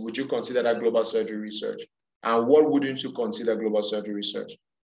Lagos, would you consider that global surgery research? And what wouldn't you consider global surgery research?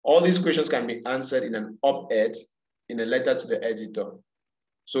 All these questions can be answered in an op-ed, in a letter to the editor.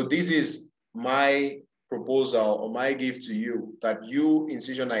 So this is my proposal or my gift to you, that you,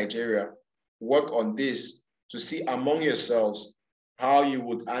 Incision Nigeria, work on this to see among yourselves how you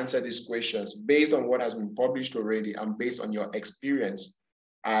would answer these questions based on what has been published already and based on your experience,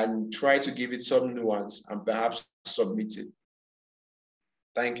 and try to give it some nuance and perhaps submit it.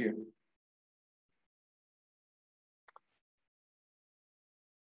 Thank you.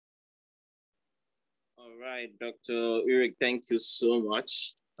 All right, Dr. Eric, thank you so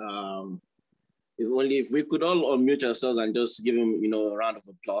much. If we could all unmute ourselves and just give him, a round of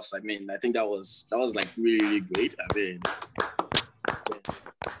applause. I mean, I think that was like really, really great. I mean,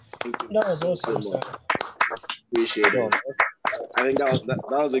 thank you so much. Appreciate it. I think that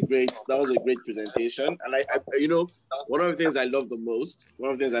was a great presentation. And I one of the things I love the most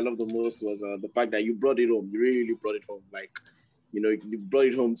was the fact that you brought it home. You really brought it home. Like, you brought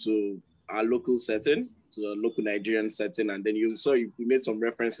it home to our local setting, to a local Nigerian setting, and then you made some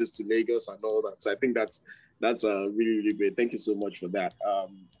references to Lagos and all that. So I think that's really, really great. Thank you so much for that.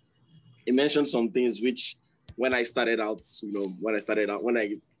 You mentioned some things which, when I started out, when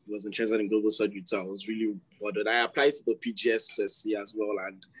I was interested in global surgery, so I was really bothered. I applied to the PGSSC as well,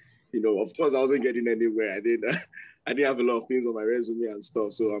 and of course, I wasn't getting anywhere. I didn't have a lot of things on my resume and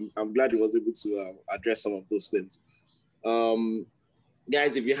stuff. So I'm glad he was able to address some of those things.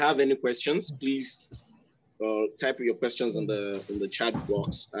 Guys, if you have any questions, please type your questions in the chat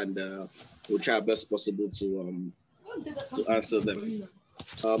box, and we'll try our best possible to answer them.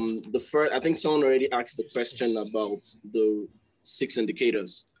 I think someone already asked the question about the 6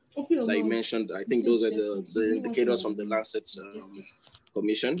 indicators that you mentioned. I think those are the indicators from the Lancet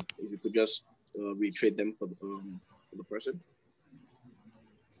Commission. If you could just reiterate them for the person.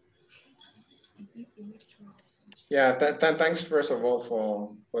 Yeah, thanks first of all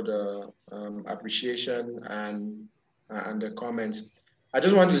for the appreciation and the comments. I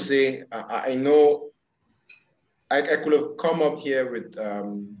just want to say, I know I could have come up here with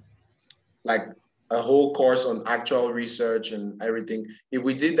like a whole course on actual research and everything. If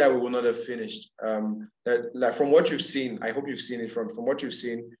we did that, we would not have finished. Like from what you've seen, I hope you've seen it from what you've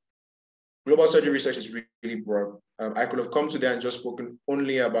seen, global surgery research is really broad. I could have come today and just spoken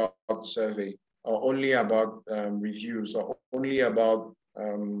only about survey, or only about reviews, or only about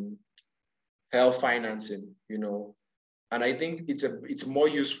health financing, And I think it's more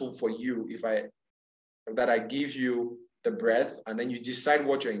useful for you if I give you the breadth, and then you decide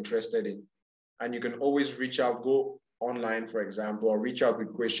what you're interested in. And you can always reach out, go online, for example, or reach out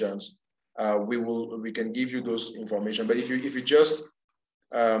with questions. We can give you those information. But if you just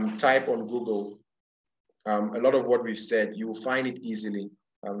type on Google, a lot of what we've said, you will find it easily,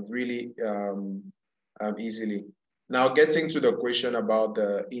 really easily. Now, getting to the question about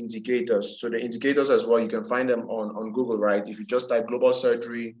the indicators. So the indicators as well, you can find them on Google, right? If you just type global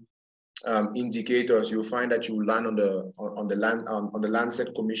surgery indicators, you'll find that you will land on the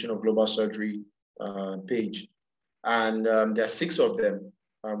Lancet Commission of Global Surgery page, and there are 6 of them.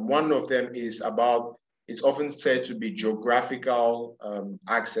 One of them is it's often said to be geographical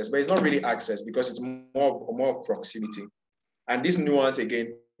access, but it's not really access, because it's more of proximity. And this nuance,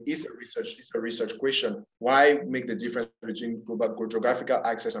 again, is a research question. Why make the difference between geographical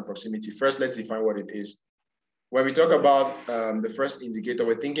access and proximity? First, let's define what it is. When we talk about the first indicator,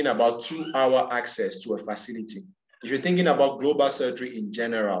 we're thinking about 2-hour access to a facility. If you're thinking about global surgery in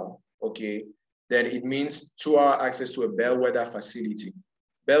general, okay, then it means 2-hour access to a bellwether facility.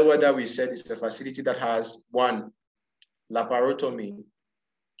 Bellwether, we said, is a facility that has 1, laparotomy,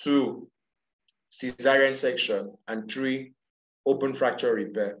 2, cesarean section, and 3, open fracture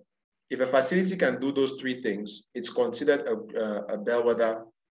repair. If a facility can do those 3 things, it's considered a bellwether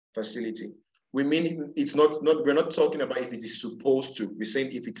facility. We mean we're not talking about if it is supposed to, we're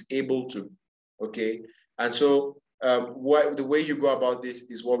saying if it's able to, okay? And so the way you go about this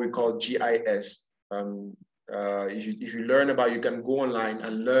is what we call GIS. If you learn about, you can go online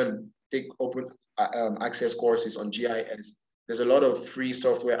and take open access courses on GIS. There's a lot of free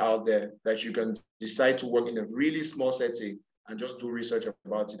software out there that you can decide to work in a really small setting and just do research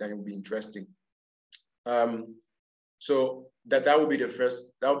about it, and it will be interesting. So that would be the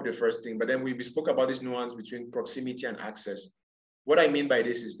first thing. But then we spoke about this nuance between proximity and access. What I mean by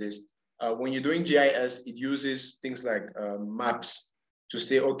this is this: when you're doing GIS, it uses things like maps to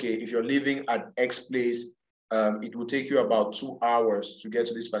say, okay, if you're living at X place it will take you about 2 hours to get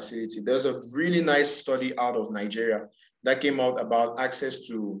to this facility. There's a really nice study out of Nigeria that came out about access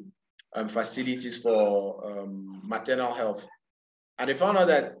to facilities for maternal health. And they found out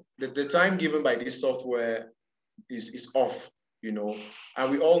that the time given by this software is off, you know,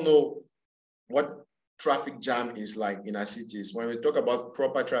 and we all know what traffic jam is like in our cities. When we talk about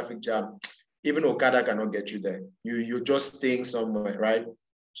proper traffic jam, even Okada cannot get you there. You're just staying somewhere, right?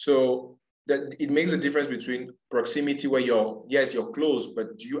 So that it makes a difference between proximity where you're close,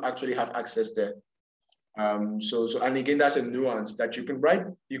 but do you actually have access there? And again, that's a nuance that you can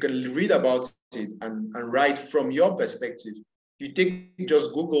read about it and write from your perspective. You take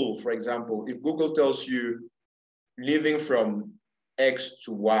just Google, for example. If Google tells you living from X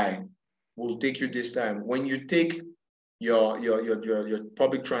to Y will take you this time, when you take your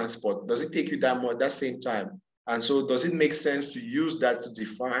public transport, does it take you that same time? And so does it make sense to use that to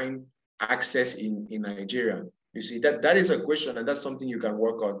define access in Nigeria? You see, that is a question, and that's something you can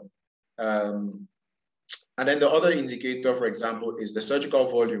work on. And then the other indicator, for example, is the surgical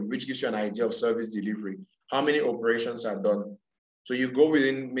volume, which gives you an idea of service delivery. How many operations are done? So you go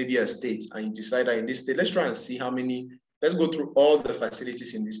within maybe a state and you decide that in this state, let's try and see let's go through all the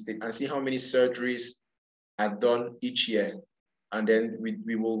facilities in this state and see how many surgeries are done each year. And then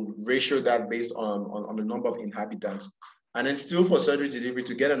we will ratio that based on the number of inhabitants. And then still for surgery delivery,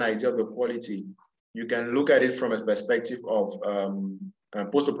 to get an idea of the quality, you can look at it from a perspective of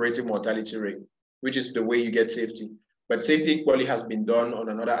post-operative mortality rate, which is the way you get safety. But safety equally has been done on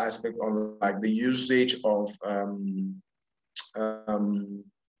another aspect on like the usage of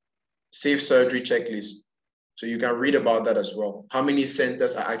safe surgery checklist. So you can read about that as well. How many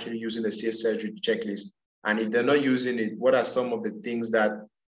centers are actually using the safe surgery checklist? And if they're not using it, what are some of the things that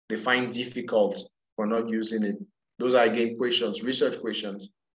they find difficult for not using it? Those are again questions, research questions.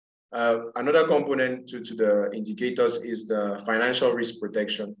 Another component to the indicators is the financial risk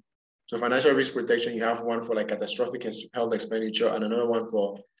protection. So financial risk protection, you have one for like catastrophic health expenditure and another one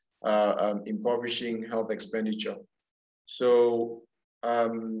for impoverishing health expenditure. So,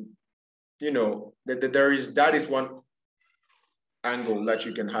 you know, that is one angle that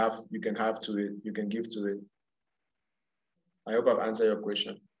you can have to it, you can give to it. I hope I've answered your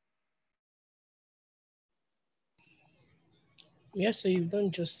question. Yes, sir, you've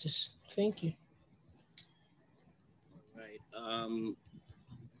done justice. Thank you. Right.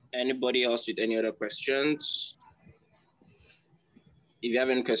 Anybody else with any other questions? If you have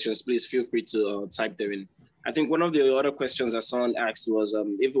any questions, please feel free to type them in. I think one of the other questions that someone asked was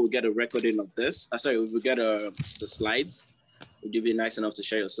if we'll get a recording of this. If we get the slides, would you be nice enough to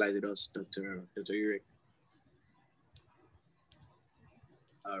share your slides with us, Dr. Uric?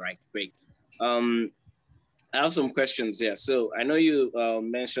 All right, great. I have some questions here. So I know you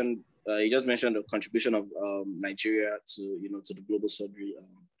mentioned, you just mentioned the contribution of Nigeria to the global surgery,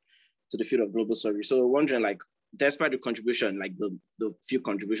 to the field of global surgery. So wondering, like, despite the contribution, like the few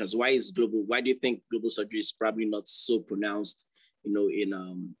contributions, why do you think global surgery is probably not so pronounced,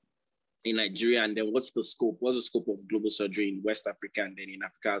 in Nigeria? And then what's the scope of global surgery in West Africa and then in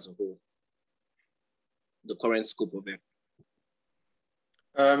Africa as a whole? The current scope of it.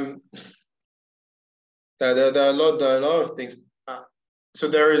 There are a lot of things. So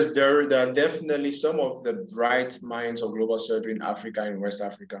there are definitely some of the bright minds of global surgery in Africa and West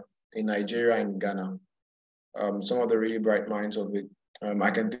Africa, in Nigeria and Ghana. Some of the really bright minds of it.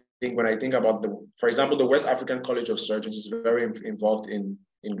 I can think when I think about for example, the West African College of Surgeons is very involved in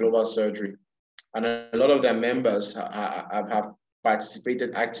global surgery, and a lot of their members have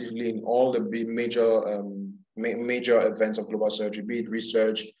participated actively in all the big major events of global surgery, be it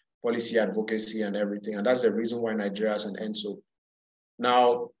research, policy advocacy, and everything. And that's the reason why Nigeria has an ENSO.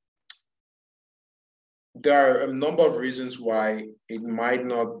 Now, there are a number of reasons why it might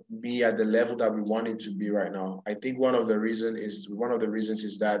not be at the level that we want it to be right now. I think one of the reasons is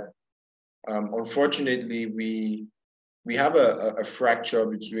that unfortunately we have a fracture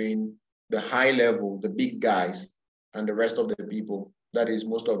between the high level, the big guys, and the rest of the people. That is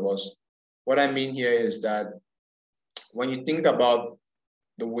most of us. What I mean here is that when you think about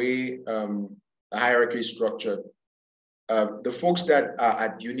the way the hierarchy is structured, the folks that are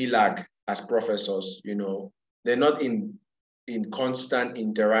at UNILAG as professors, they're not in constant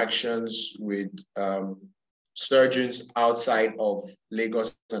interactions with surgeons outside of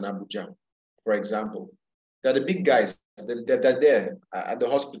Lagos and Abuja, for example. They're the big guys. They're there at the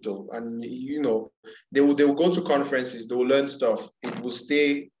hospital, and they will go to conferences. They will learn stuff. It will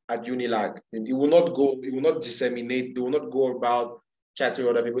stay at UNILAG. It will not disseminate. They will not go about chatting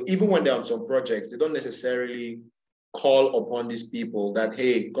with other people. Even when they're on some projects, they don't necessarily call upon these people that,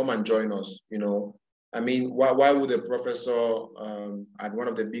 hey, come and join us. I mean, why would a professor at one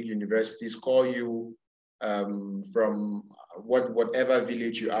of the big universities call you from whatever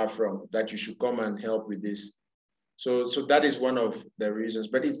village you are from, that you should come and help with this? So that is one of the reasons.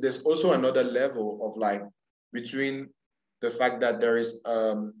 But there's also another level of like between the fact that there is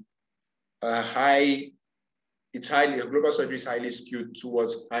global surgery is highly skewed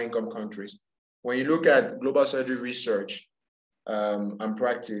towards high-income countries. When you look at global surgery research and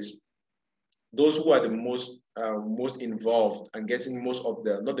practice, those who are the most involved and getting most of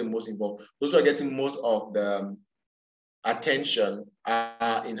the, not the most involved, those who are getting most of the attention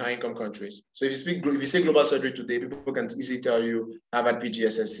are in high-income countries. So if you say global surgery today, people can easily tell you Harvard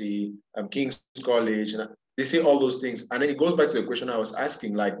PGSSC, King's College, and they say all those things. And then it goes back to the question I was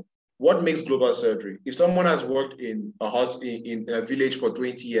asking, like, what makes global surgery? If someone has worked in a village for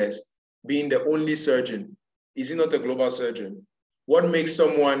 20 years, being the only surgeon, is he not a global surgeon? What makes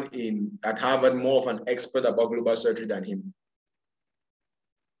someone at Harvard more of an expert about global surgery than him?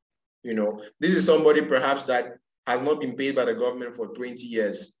 You know, this is somebody perhaps that has not been paid by the government for 20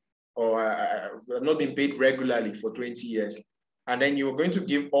 years or not been paid regularly for 20 years. And then you're going to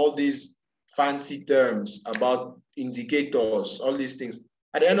give all these fancy terms about indicators, all these things.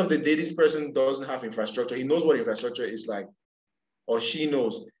 At the end of the day, this person doesn't have infrastructure. He knows what infrastructure is like, or she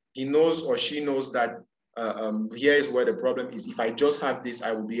knows. He knows or she knows that here is where the problem is. If I just have this,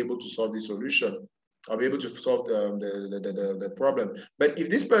 I will be able to solve the solution. I'll be able to solve the problem. But if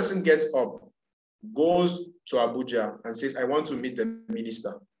this person gets up, goes to Abuja and says, I want to meet the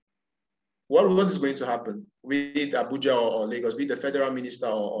minister, what is going to happen with Abuja or Lagos, with the federal minister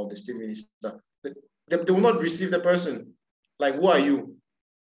or the state minister? They will not receive the person. Like, who are you?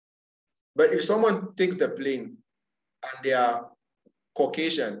 But if someone takes the plane and they are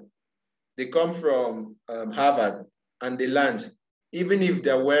Caucasian, they come from Harvard and they land, even if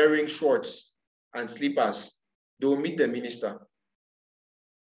they're wearing shorts and slippers, they will meet the minister.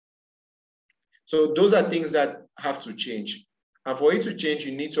 So those are things that have to change. And for it to change,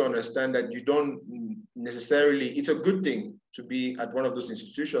 you need to understand that you don't necessarily, it's a good thing to be at one of those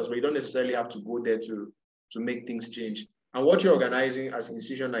institutions, but you don't necessarily have to go there to make things change. And what you're organizing as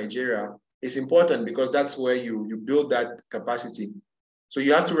Incision Nigeria is important because that's where you build that capacity. So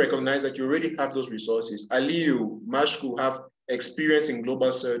you have to recognize that you already have those resources. Aliyu, Mashku have experience in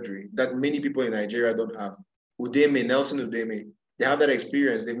global surgery that many people in Nigeria don't have. Udeme, Nelson Udeme, they have that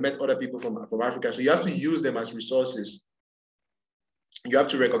experience. They've met other people from Africa. So you have to use them as resources. You have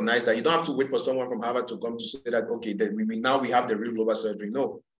to recognize that. You don't have to wait for someone from Harvard to come to say that, okay, that now we have the real global surgery.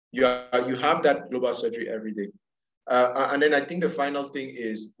 No, you have that global surgery every day. And then I think the final thing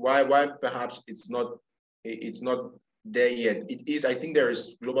is why perhaps it's not there yet. It is, I think there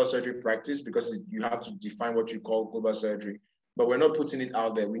is global surgery practice because you have to define what you call global surgery, but we're not putting it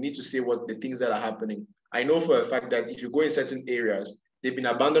out there. We need to say what the things that are happening. I know for a fact that if you go in certain areas, they've been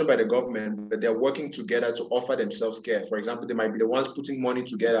abandoned by the government, but they're working together to offer themselves care. For example, they might be the ones putting money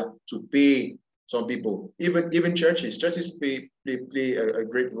together to pay some people. Even churches play a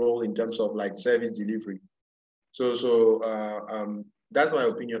great role in terms of like service delivery. So that's my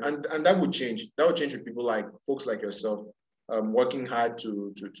opinion, and that would change. That would change with people like folks like yourself, working hard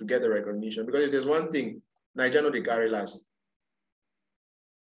to get the recognition. Because if there's one thing, Nigeria no dey carry last.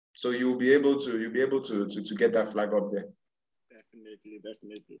 So you'll be able to get that flag up there.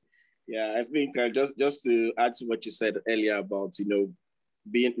 Definitely. Yeah, I think just to add to what you said earlier about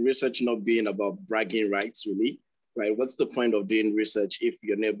being research not being about bragging rights, really, right? What's the point of doing research if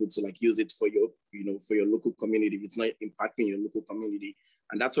you're not able to like use it for your for your local community? If it's not impacting your local community,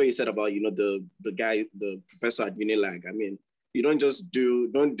 and that's what you said about the professor at Unilag. I mean, you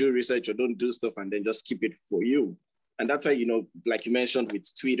don't do research or don't do stuff and then just keep it for you. And that's why like you mentioned with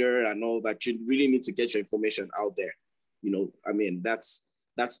Twitter and all that, you really need to get your information out there. I mean, that's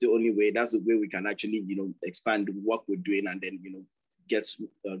the only way. That's the way we can actually, expand what we're doing and then, get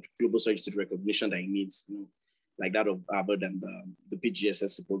global surgery recognition that it needs, like that of Harvard and the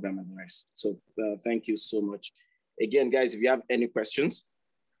PGSSC program and the rest. So thank you so much. Again, guys, if you have any questions,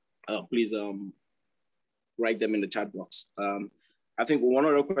 please write them in the chat box. I think one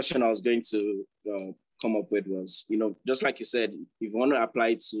other question I was going to come up with was, just like you said, if you want to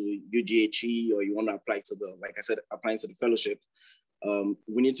apply to UGHE or you want to apply to like I said, applying to the fellowship,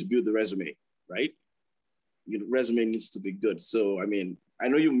 we need to build the resume, right? Your resume needs to be good. So, I mean, I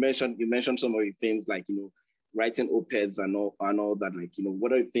know you mentioned some of the things like, writing op-eds and all that, like,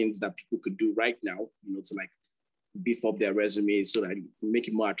 what are the things that people could do right now, to like beef up their resume so that make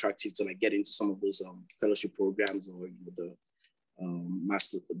it more attractive to like get into some of those fellowship programs or the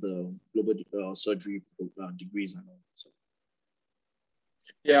global surgery degrees and all. So.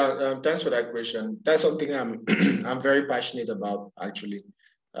 Yeah, thanks for that question. That's something I'm I'm very passionate about actually.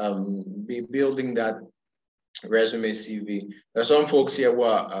 Building that resume CV. There are some folks here who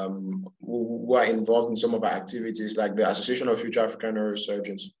are involved in some of our activities, like the Association of Future African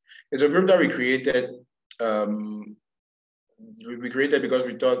Neurosurgeons. It's a group that we created. Um, we created because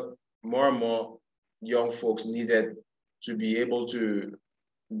we thought more and more young folks needed to be able to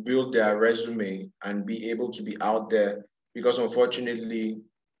build their resume and be able to be out there because unfortunately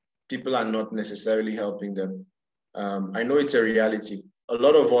people are not necessarily helping them. I know it's a reality. A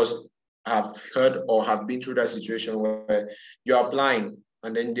lot of us have heard or have been through that situation where you're applying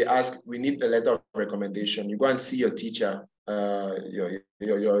and then they ask, we need a letter of recommendation. You go and see your teacher,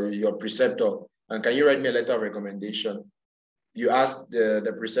 your preceptor, and can you write me a letter of recommendation? You ask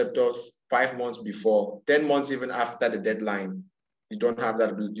the preceptor 5 months before, 10 months even after the deadline, you don't have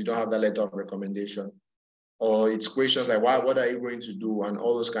that letter of recommendation. Or it's questions like, what are you going to do? And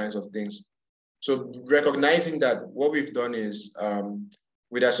all those kinds of things. So recognizing that, what we've done is,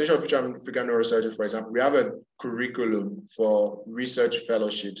 with the Association of Future African Neurosurgeons, for example, we have a curriculum for research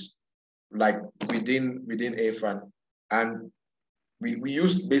fellowships, like within AFAN. And we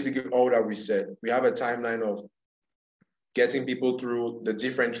use basically all that we said. We have a timeline of getting people through the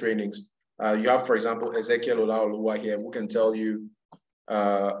different trainings. You have, for example, Ezekiel Olaoluwa here, who can tell you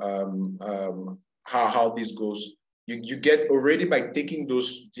how this goes. You get already by taking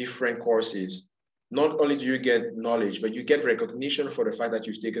those different courses, not only do you get knowledge, but you get recognition for the fact that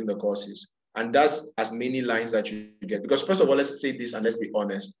you've taken the courses. And that's as many lines that you get. Because first of all, let's say this and let's be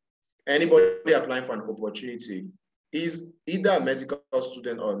honest. Anybody applying for an opportunity is either a medical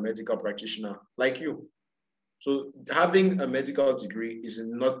student or a medical practitioner like you. So having a medical degree is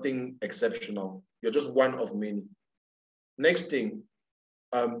nothing exceptional. You're just one of many. Next thing,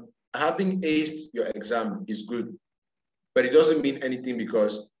 having aced your exam is good, but it doesn't mean anything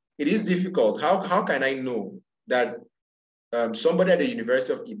because it is difficult. How can I know that somebody at the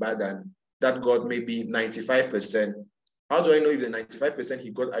University of Ibadan that got maybe 95%, how do I know if the 95%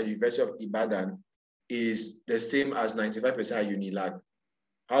 he got at the University of Ibadan is the same as 95% at Unilag?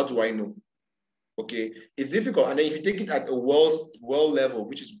 How do I know? Okay, it's difficult. And then if you take it at a world level,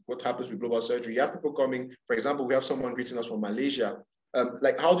 which is what happens with global surgery, you have people coming, for example, we have someone greeting us from Malaysia.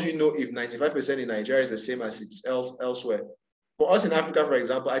 Like, how do you know if 95% in Nigeria is the same as it's elsewhere? For us in Africa, for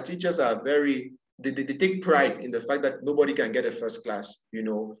example, our teachers are they take pride in the fact that nobody can get a first class. You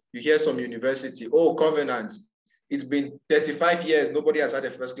know, you hear some university, oh, Covenant, it's been 35 years, nobody has had a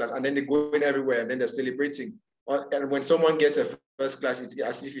first class, and then they go in everywhere and then they're celebrating. And when someone gets a first class, it's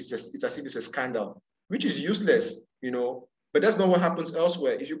as if it's a scandal, which is useless, you know. But that's not what happens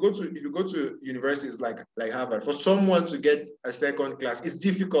elsewhere. If you go to universities like Harvard, for someone to get a second class, it's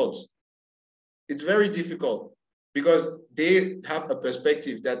difficult. It's very difficult because they have a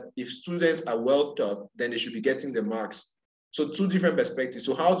perspective that if students are well taught, then they should be getting the marks. So two different perspectives.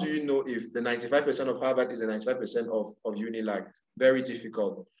 So how do you know if the 95% of Harvard is the 95% of Unilag? Very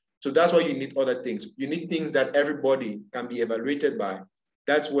difficult. So that's why you need other things. You need things that everybody can be evaluated by.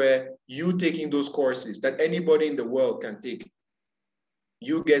 That's where you taking those courses that anybody in the world can take,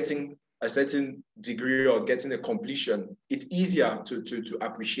 you getting a certain degree or getting a completion, it's easier to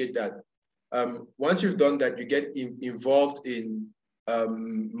appreciate that. Once you've done that, you get involved in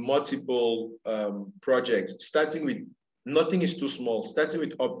multiple projects, starting with, nothing is too small, starting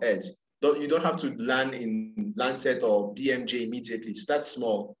with op-eds. You don't have to land in Lancet or BMJ immediately. Start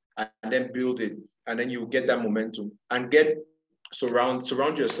small and then build it, and then you get that momentum and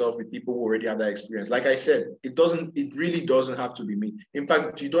surround yourself with people who already have that experience. Like I said, it really doesn't have to be me. In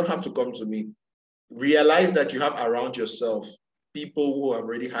fact, you don't have to come to me. Realize that you have around yourself people who have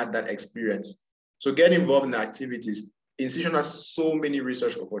already had that experience. So get involved in the activities. Incision has so many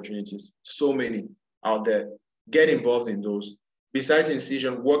research opportunities, so many out there. Get involved in those. Besides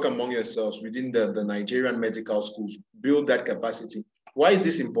Incision, work among yourselves within the Nigerian medical schools, build that capacity. Why is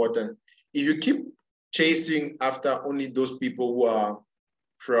this important? If you keep chasing after only those people who are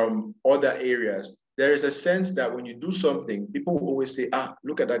from other areas, there is a sense that when you do something, people will always say,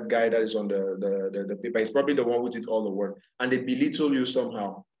 look at that guy that is on the paper. He's probably the one who did all the work. And they belittle you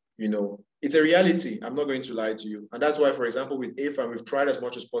somehow. You know, it's a reality. I'm not going to lie to you. And that's why, for example, with AFAN, we've tried as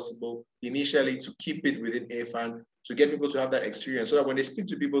much as possible initially to keep it within AFAN, to get people to have that experience so that when they speak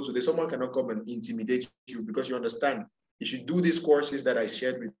to people today, someone cannot come and intimidate you, because you understand, if you do these courses that I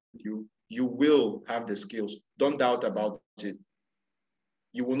shared with you, you will have the skills. Don't doubt about it.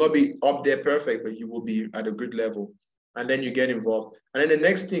 You will not be up there perfect, but you will be at a good level. And then you get involved. And then the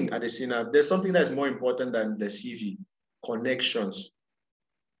next thing at the CNAP, there's something that's more important than the CV, connections.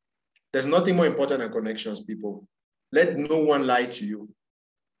 There's nothing more important than connections, people. Let no one lie to you.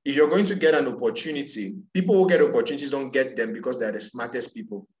 if you're going to get an opportunity, people who get opportunities don't get them because they're the smartest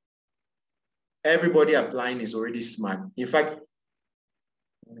people. Everybody applying is already smart. In fact,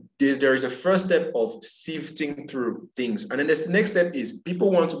 there is a first step of sifting through things. And then the next step is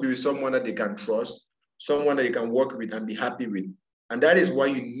people want to be with someone that they can trust, someone that they can work with and be happy with. And that is why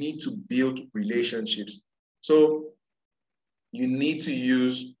you need to build relationships. So you need to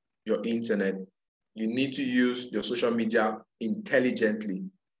use your internet. You need to use your social media intelligently.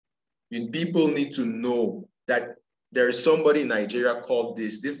 People need to know that there is somebody in Nigeria called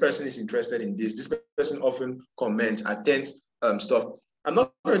this. This person is interested in this. This person often comments, attends stuff. I'm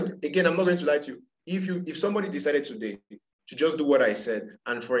not going to lie to you. If somebody decided today to just do what I said,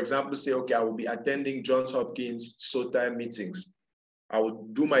 and for example, say, okay, I will be attending Johns Hopkins SOTA meetings. I will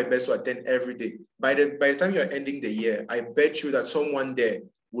do my best to attend every day. By the time you're ending the year, I bet you that someone there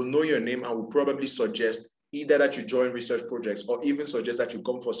will know your name and will probably suggest either that you join research projects or even suggest that you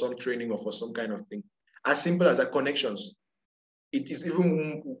come for some training or for some kind of thing. As simple as that, connections. It is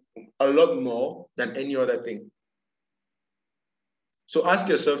even a lot more than any other thing. So ask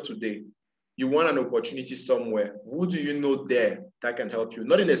yourself today, you want an opportunity somewhere. Who do you know there that can help you?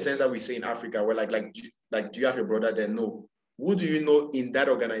 Not in the sense that we say in Africa, where do you have your brother there? No. Who do you know in that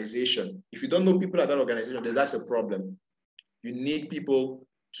organization? If you don't know people at that organization, then that's a problem. You need people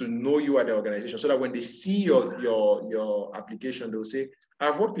to know you at the organization so that when they see your application, they'll say,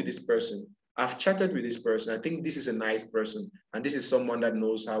 I've worked with this person. I've chatted with this person. I think this is a nice person. And this is someone that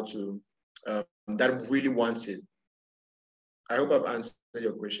knows how to, that really wants it. I hope I've answered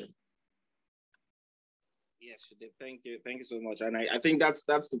your question. Yes, you did. Thank you. Thank you so much. And I think that's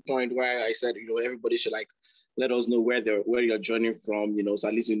the point where I said, everybody should let us know where you're joining from, so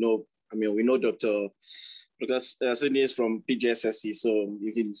at least we know Dr. Sydney is from PGSSE, so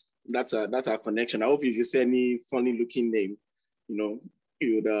that's our connection. I hope if you say any funny looking name,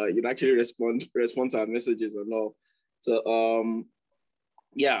 you'd actually respond to our messages and all. So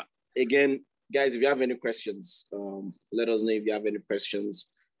yeah, again, guys, if you have any questions, let us know if you have any questions.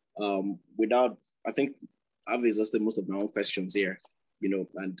 I think I've exhausted most of my own questions here,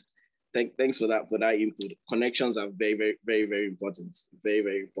 and thanks for that input. Connections are very, very, very, very important. Very,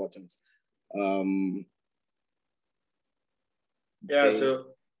 very important. Yeah, so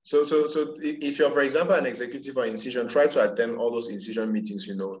if you're, for example, an executive or Incision, try to attend all those Incision meetings,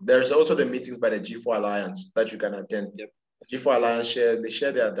 There's also the meetings by the G4 Alliance that you can attend. Yep. G4 Alliance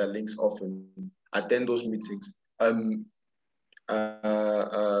share their links often. Attend those meetings.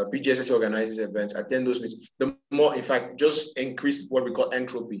 PGSSE organizes events, attend those meetings. The more, in fact, just increase what we call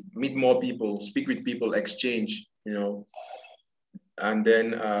entropy. Meet more people, speak with people, exchange, and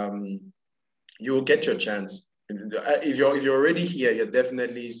then you'll get your chance. If you're already here, you're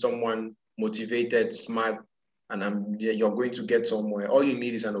definitely someone motivated, smart, and you're going to get somewhere. All you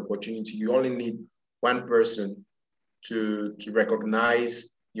need is an opportunity. You only need one person to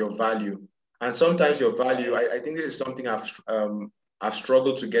recognize your value. And sometimes your value, I think this is something I've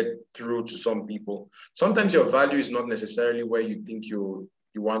struggled to get through to some people. Sometimes your value is not necessarily where you think you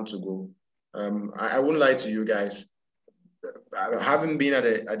want to go. I wouldn't lie to you guys. Having been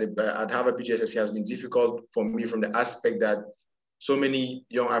at Harvard PGSSE has been difficult for me from the aspect that so many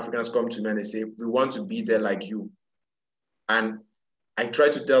young Africans come to me and they say, we want to be there like you. And I try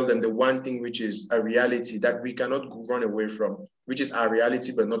to tell them the one thing which is a reality that we cannot run away from, which is our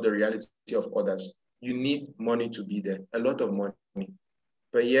reality, but not the reality of others. You need money to be there, a lot of money.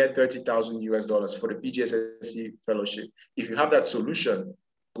 Per year, $30,000 for the PGSSE fellowship. If you have that solution,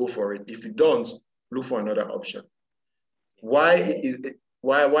 go for it. If you don't, look for another option. Why is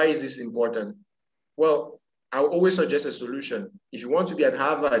this important? Well, I always suggest a solution. If you want to be at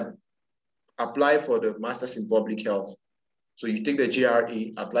Harvard, apply for the Masters in Public Health. So you take the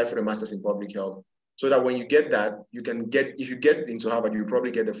GRE, apply for the Masters in Public Health, so that when you get that, if you get into Harvard, you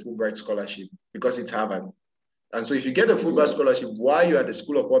probably get the Fulbright scholarship because it's Harvard. And so if you get a Fulbright scholarship while you're at the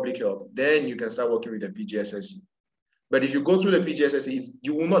School of Public Health, then you can start working with the PGSSE. But if you go through the PGSSE,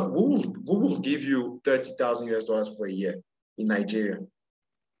 you will not, who will give you $30,000 for a year in Nigeria?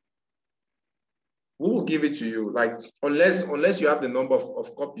 Who will give it to you? Like, unless you have the number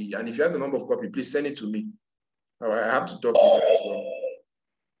of copy, and if you have the number of copy, please send it to me. I have to talk with you as well.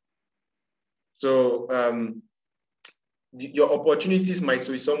 So your opportunities might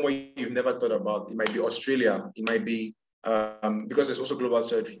be somewhere you've never thought about. It might be Australia. It might be, because there's also global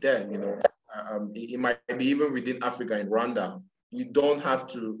surgery there, it might be even within Africa, in Rwanda. You don't have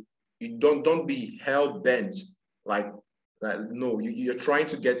to, don't be hell-bent. No, you're trying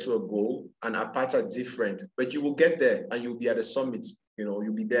to get to a goal, and our paths are different, but you will get there and you'll be at the summit,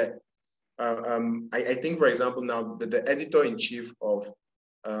 you'll be there. I think, for example, now the editor-in-chief of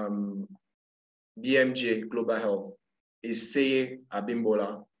BMJ Global Health is Seye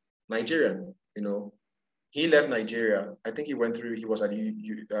Abimbola, Nigerian. He left Nigeria. I think he was at the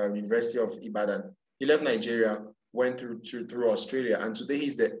University of Ibadan. He left Nigeria, went through Australia, and today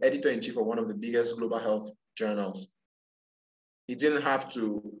he's the editor-in-chief of one of the biggest global health journals. He didn't have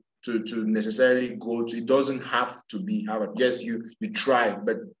to necessarily go to, it doesn't have to be Harvard. Yes, you try,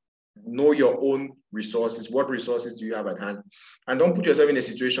 but know your own resources. What resources do you have at hand? And don't put yourself in a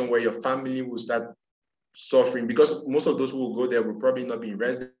situation where your family will start suffering, because most of those who will go there will probably not be in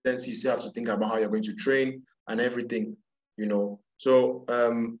residency. You still have to think about how you're going to train and everything, So,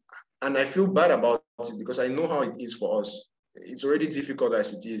 and I feel bad about it because I know how it is for us. It's already difficult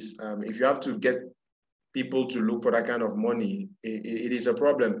as it is. If you have to get people to look for that kind of money, it is a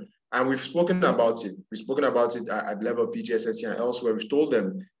problem. And we've spoken about it. We've spoken about it at the level of PGSSC and elsewhere. We've told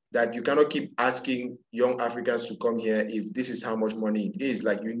them that you cannot keep asking young Africans to come here if this is how much money it is.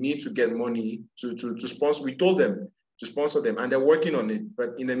 Like, you need to get money to sponsor. We told them to sponsor them, and they're working on it.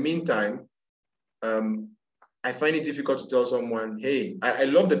 But in the meantime, I find it difficult to tell someone, hey, I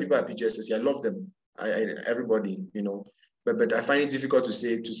love the people at PGSSC. I love them, everybody, But I find it difficult to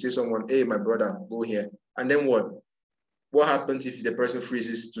say someone, hey, my brother, go here. And then what? What happens if the person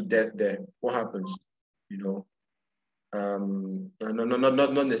freezes to death there? What happens?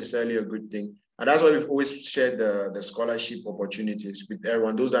 Not necessarily a good thing. And that's why we've always shared the scholarship opportunities with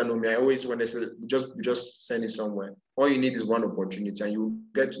everyone. Those that know me, I always, when they say, just send it somewhere. All you need is one opportunity and you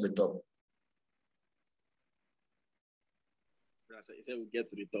get to the top. He said we'll get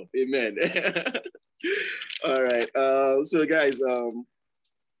to the top. Amen. All right. So guys,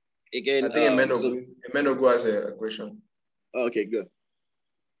 again, I think Emenogu has a question. Okay, good.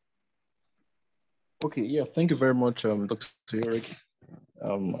 Okay, yeah, thank you very much, Dr. Eric.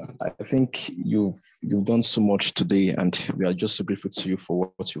 I think you've done so much today, and we are just so grateful to you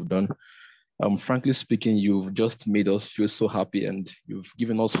for what you've done. Frankly speaking, you've just made us feel so happy, and you've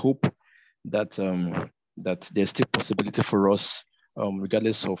given us hope that that there's still possibility for us,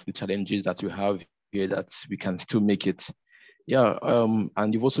 regardless of the challenges that we have here, that we can still make it. Yeah,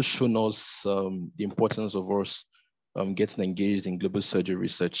 and you've also shown us the importance of us getting engaged in global surgery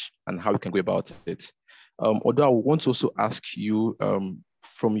research and how we can go about it. Although I want to also ask you,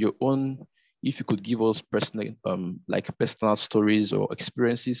 from your own, if you could give us personal stories or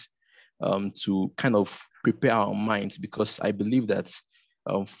experiences to kind of prepare our minds, because I believe that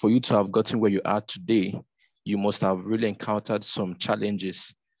for you to have gotten where you are today, you must have really encountered some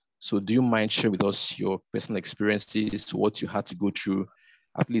challenges. So do you mind sharing with us your personal experiences, what you had to go through,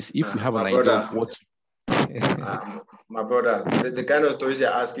 at least if you have an idea of what... My brother, the kind of stories you're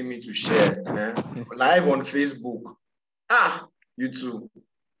asking me to share, live on Facebook, YouTube,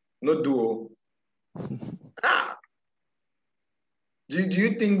 no duo. Do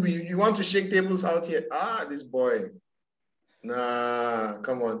you think you want to shake tables out here? This boy. Nah,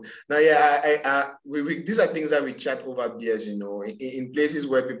 come on. Now, yeah, these are things that we chat over beers, in places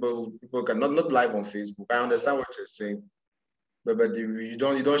where people can not live on Facebook. I understand what you're saying, but you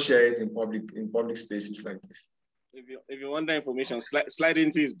don't share it in public spaces like this. If you want that information, slide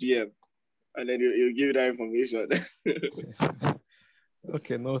into his DM, and then he'll give you that information.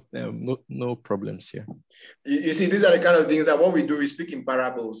 Okay, no problems here. You see, these are the kind of things that what we do, we speak in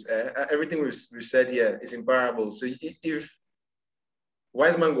parables. Everything we said here is in parables. So if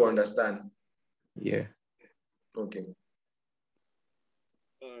wise man go understand. Yeah. Okay.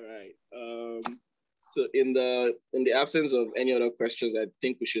 All right. So in the absence of any other questions, I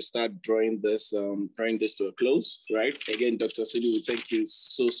think we should start drawing this to a close, right? Again, Dr. Sidi, thank you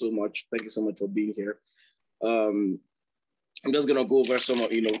so much. Thank you so much for being here. I'm just gonna go over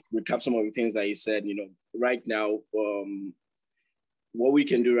recap some of the things that you said. Right now, what we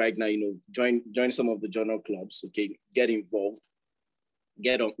can do right now, join some of the journal clubs. Okay, get involved.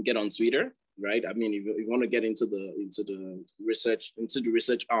 Get on Twitter, right? I mean, if you want to get into the research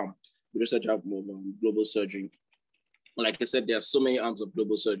arm. The research arm of global surgery. Like I said, there are so many arms of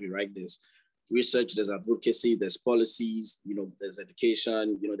global surgery, right? There's research, there's advocacy, there's policies, there's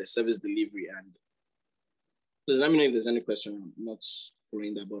education, there's service delivery. And please let me know if there's any question. I'm not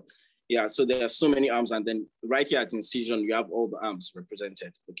following that, but yeah, so there are so many arms. And then right here at Incision, you have all the arms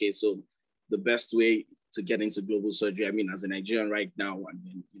represented. Okay, so the best way to get into global surgery, I mean, as a Nigerian right now, and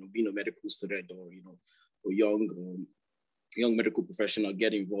then, being a medical student or, or young medical professional,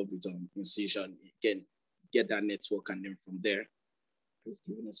 get involved with Incision, again, get that network, and then from there, just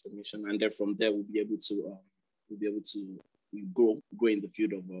giving us information, and then from there we'll be able to grow in the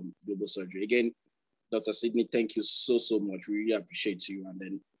field of global surgery. Again, Dr. Sydney, thank you so much. We really appreciate you. And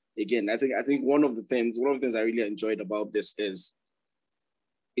then again, I think one of the things I really enjoyed about this is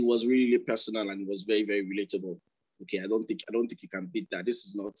it was really personal and it was very, very relatable. Okay, I don't think you can beat that. This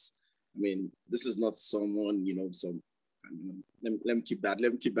is not, I mean, this is not someone, you know, some, let me keep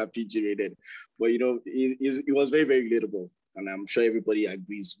that PG rated. But you know, it was very, very relatable, and I'm sure everybody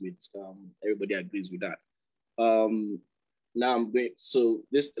agrees with that. Now I'm going. So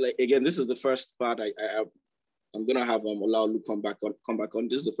this, like, again, this is the first part. I'm gonna have Olaolu come back on.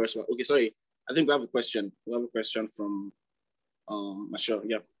 This is the first one. Okay, sorry. I think we have a question. We have a question from Michelle.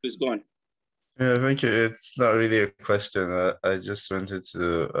 Yeah, please go on. Yeah, thank you. It's not really a question. I just wanted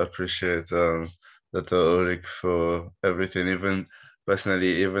to appreciate Dr. Ulrich for everything. Even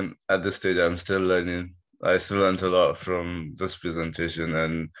personally, even at this stage, I'm still learning. I still learned a lot from this presentation,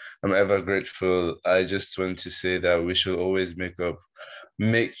 and I'm ever grateful. I just want to say that we should always make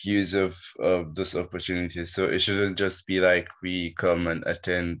use of this opportunity. So it shouldn't just be like we come and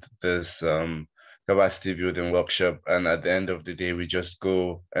attend this capacity building workshop, and at the end of the day, we just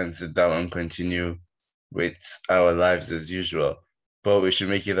go and sit down and continue with our lives as usual. But we should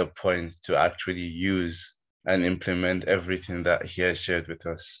make it a point to actually use and implement everything that he has shared with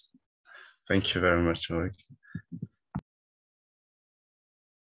us. Thank you very much, Mike.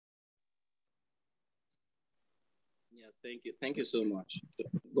 Yeah, thank you so much.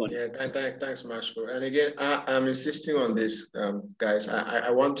 Go on. Yeah, thanks, Mashko. And again, I'm insisting on this, guys. I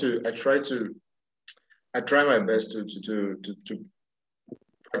try my best to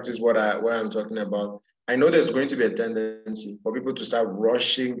practice what I'm talking about. I know there's going to be a tendency for people to start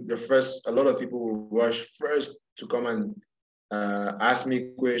rushing. A lot of people will rush first to come and ask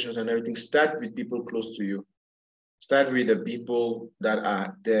me questions and everything. Start with people close to you. Start with the people that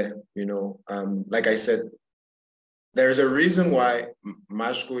are there. You know, like I said, there's a reason why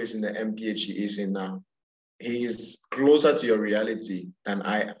Mashko is in the MPH he is in now. He is closer to your reality than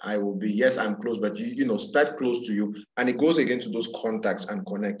I will be. Yes, I'm close, but you know, start close to you. And it goes again to those contacts and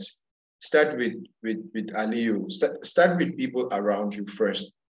connects. Start with Aliyu. Start with people around you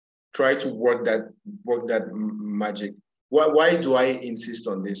first. Try to work that magic. Why do I insist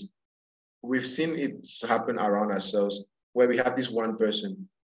on this? We've seen it happen around ourselves where we have this one person,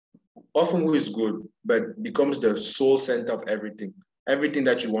 often who is good, but becomes the sole center of everything. Everything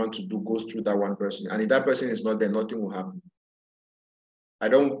that you want to do goes through that one person. And if that person is not there, nothing will happen. I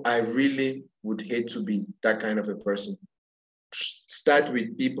really would hate to be that kind of a person. Start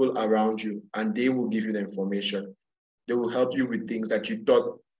with people around you and they will give you the information. They will help you with things that you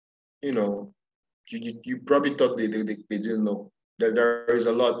thought, you know, you probably thought they didn't know. There's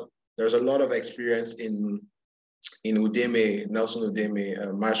a lot of experience in Udemy, Nelson Udemy,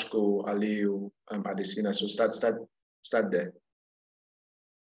 Mashko, Aliyu, Adesina. So start there.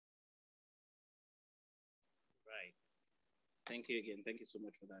 Right. Thank you again. Thank you so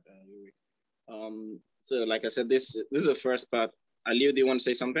much for that, Yuri. So like I said, this is the first part. Aliyu, do you want to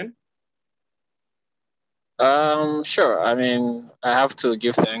say something? Sure. I mean, I have to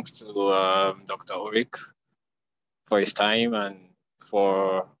give thanks to Dr. Ulrich for his time and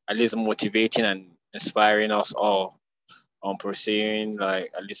for at least motivating and inspiring us all on pursuing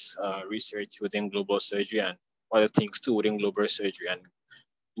like at least research within global surgery and other things too within global surgery, and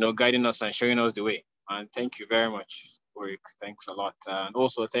you know, guiding us and showing us the way. And thank you very much, Ulrich. Thanks a lot. And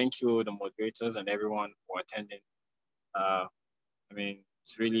also thank you, the moderators and everyone for attending. I mean,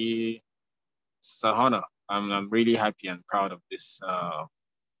 it's an honor. I'm really happy and proud of this.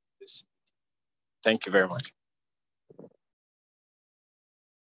 Thank you very much.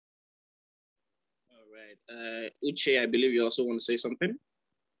 All right. Uche, I believe you also want to say something.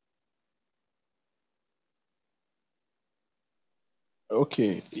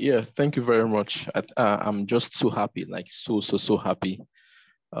 Okay, yeah, thank you very much. I'm just so happy, like so happy.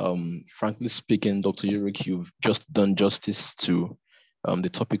 Frankly speaking, Dr. Ulrich, you've just done justice to the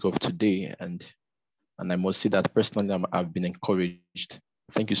topic of today, and I must say that personally, I've been encouraged.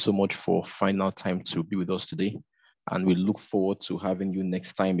 Thank you so much for finding out time to be with us today, and we look forward to having you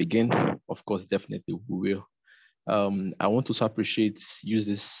next time again. Of course, definitely we will. I want to use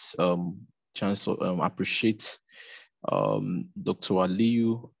this chance to appreciate Dr.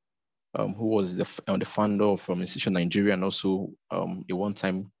 Aliyu, who was the founder of Institution Nigeria and also a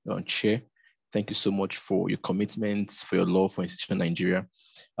one-time chair. Thank you so much for your commitment, for your love for Institution Nigeria.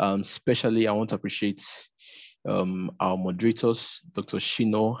 Especially, I want to appreciate our moderators, Dr.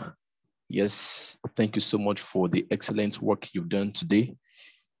 Shino. Yes, thank you so much for the excellent work you've done today.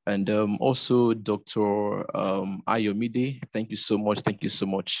 And also Dr. Ayomide, thank you so much. Thank you so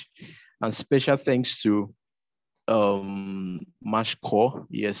much. And special thanks to Mashko.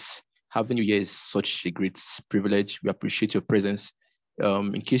 Yes, having you here is such a great privilege. We appreciate your presence.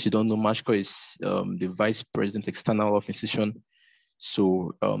 In case you don't know, Mashko is the Vice President External of Institution.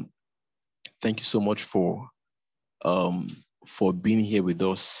 So thank you so much for being here with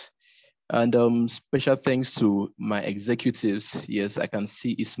us. And special thanks to my executives. Yes, I can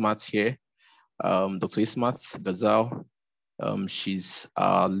see Ismat here. Dr. Ismat Gazal, she's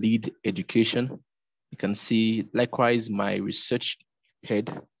our lead education. You can see likewise my research head,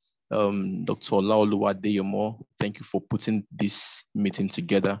 Dr. Olaoluwa Adeyomo. Thank you for putting this meeting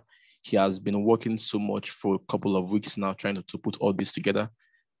together. He has been working so much for a couple of weeks now trying to put all this together.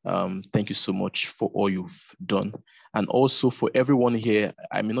 Thank you so much for all you've done. And also for everyone here,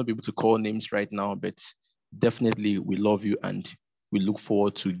 I may not be able to call names right now, but definitely we love you and we look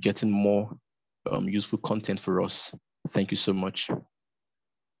forward to getting more useful content for us. Thank you so much. All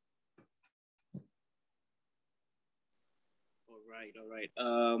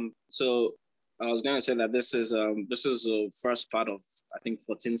right. So I was gonna say that this is the first part of, I think,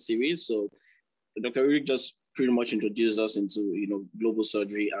 14 series. So Dr. Ulrich just pretty much introduced us into, global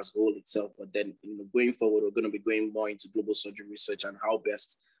surgery as a whole itself. But then, going forward, we're going to be going more into global surgery research and how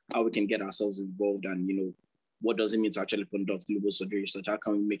we can get ourselves involved, and, what does it mean to actually conduct global surgery research? How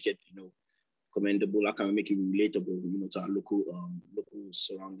can we make it, commendable? How can we make it relatable, to our local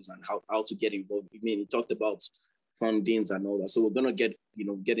surroundings, and how to get involved? I mean, he talked about fundings and all that. So we're going to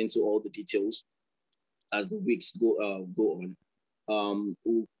get into all the details as the weeks go on.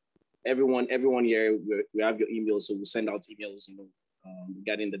 Everyone here, we have your emails, so we'll send out emails,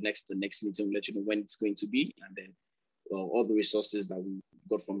 regarding the next meeting. We'll let you know when it's going to be, and then all the resources that we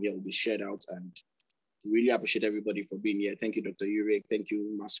got from here will be shared out. And really appreciate everybody for being here. Thank you, Dr. Urek. Thank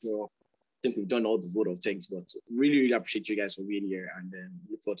you, Masco. I think we've done all the vote of thanks, but really appreciate you guys for being here, and then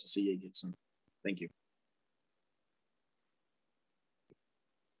look forward to see you again soon. Thank you.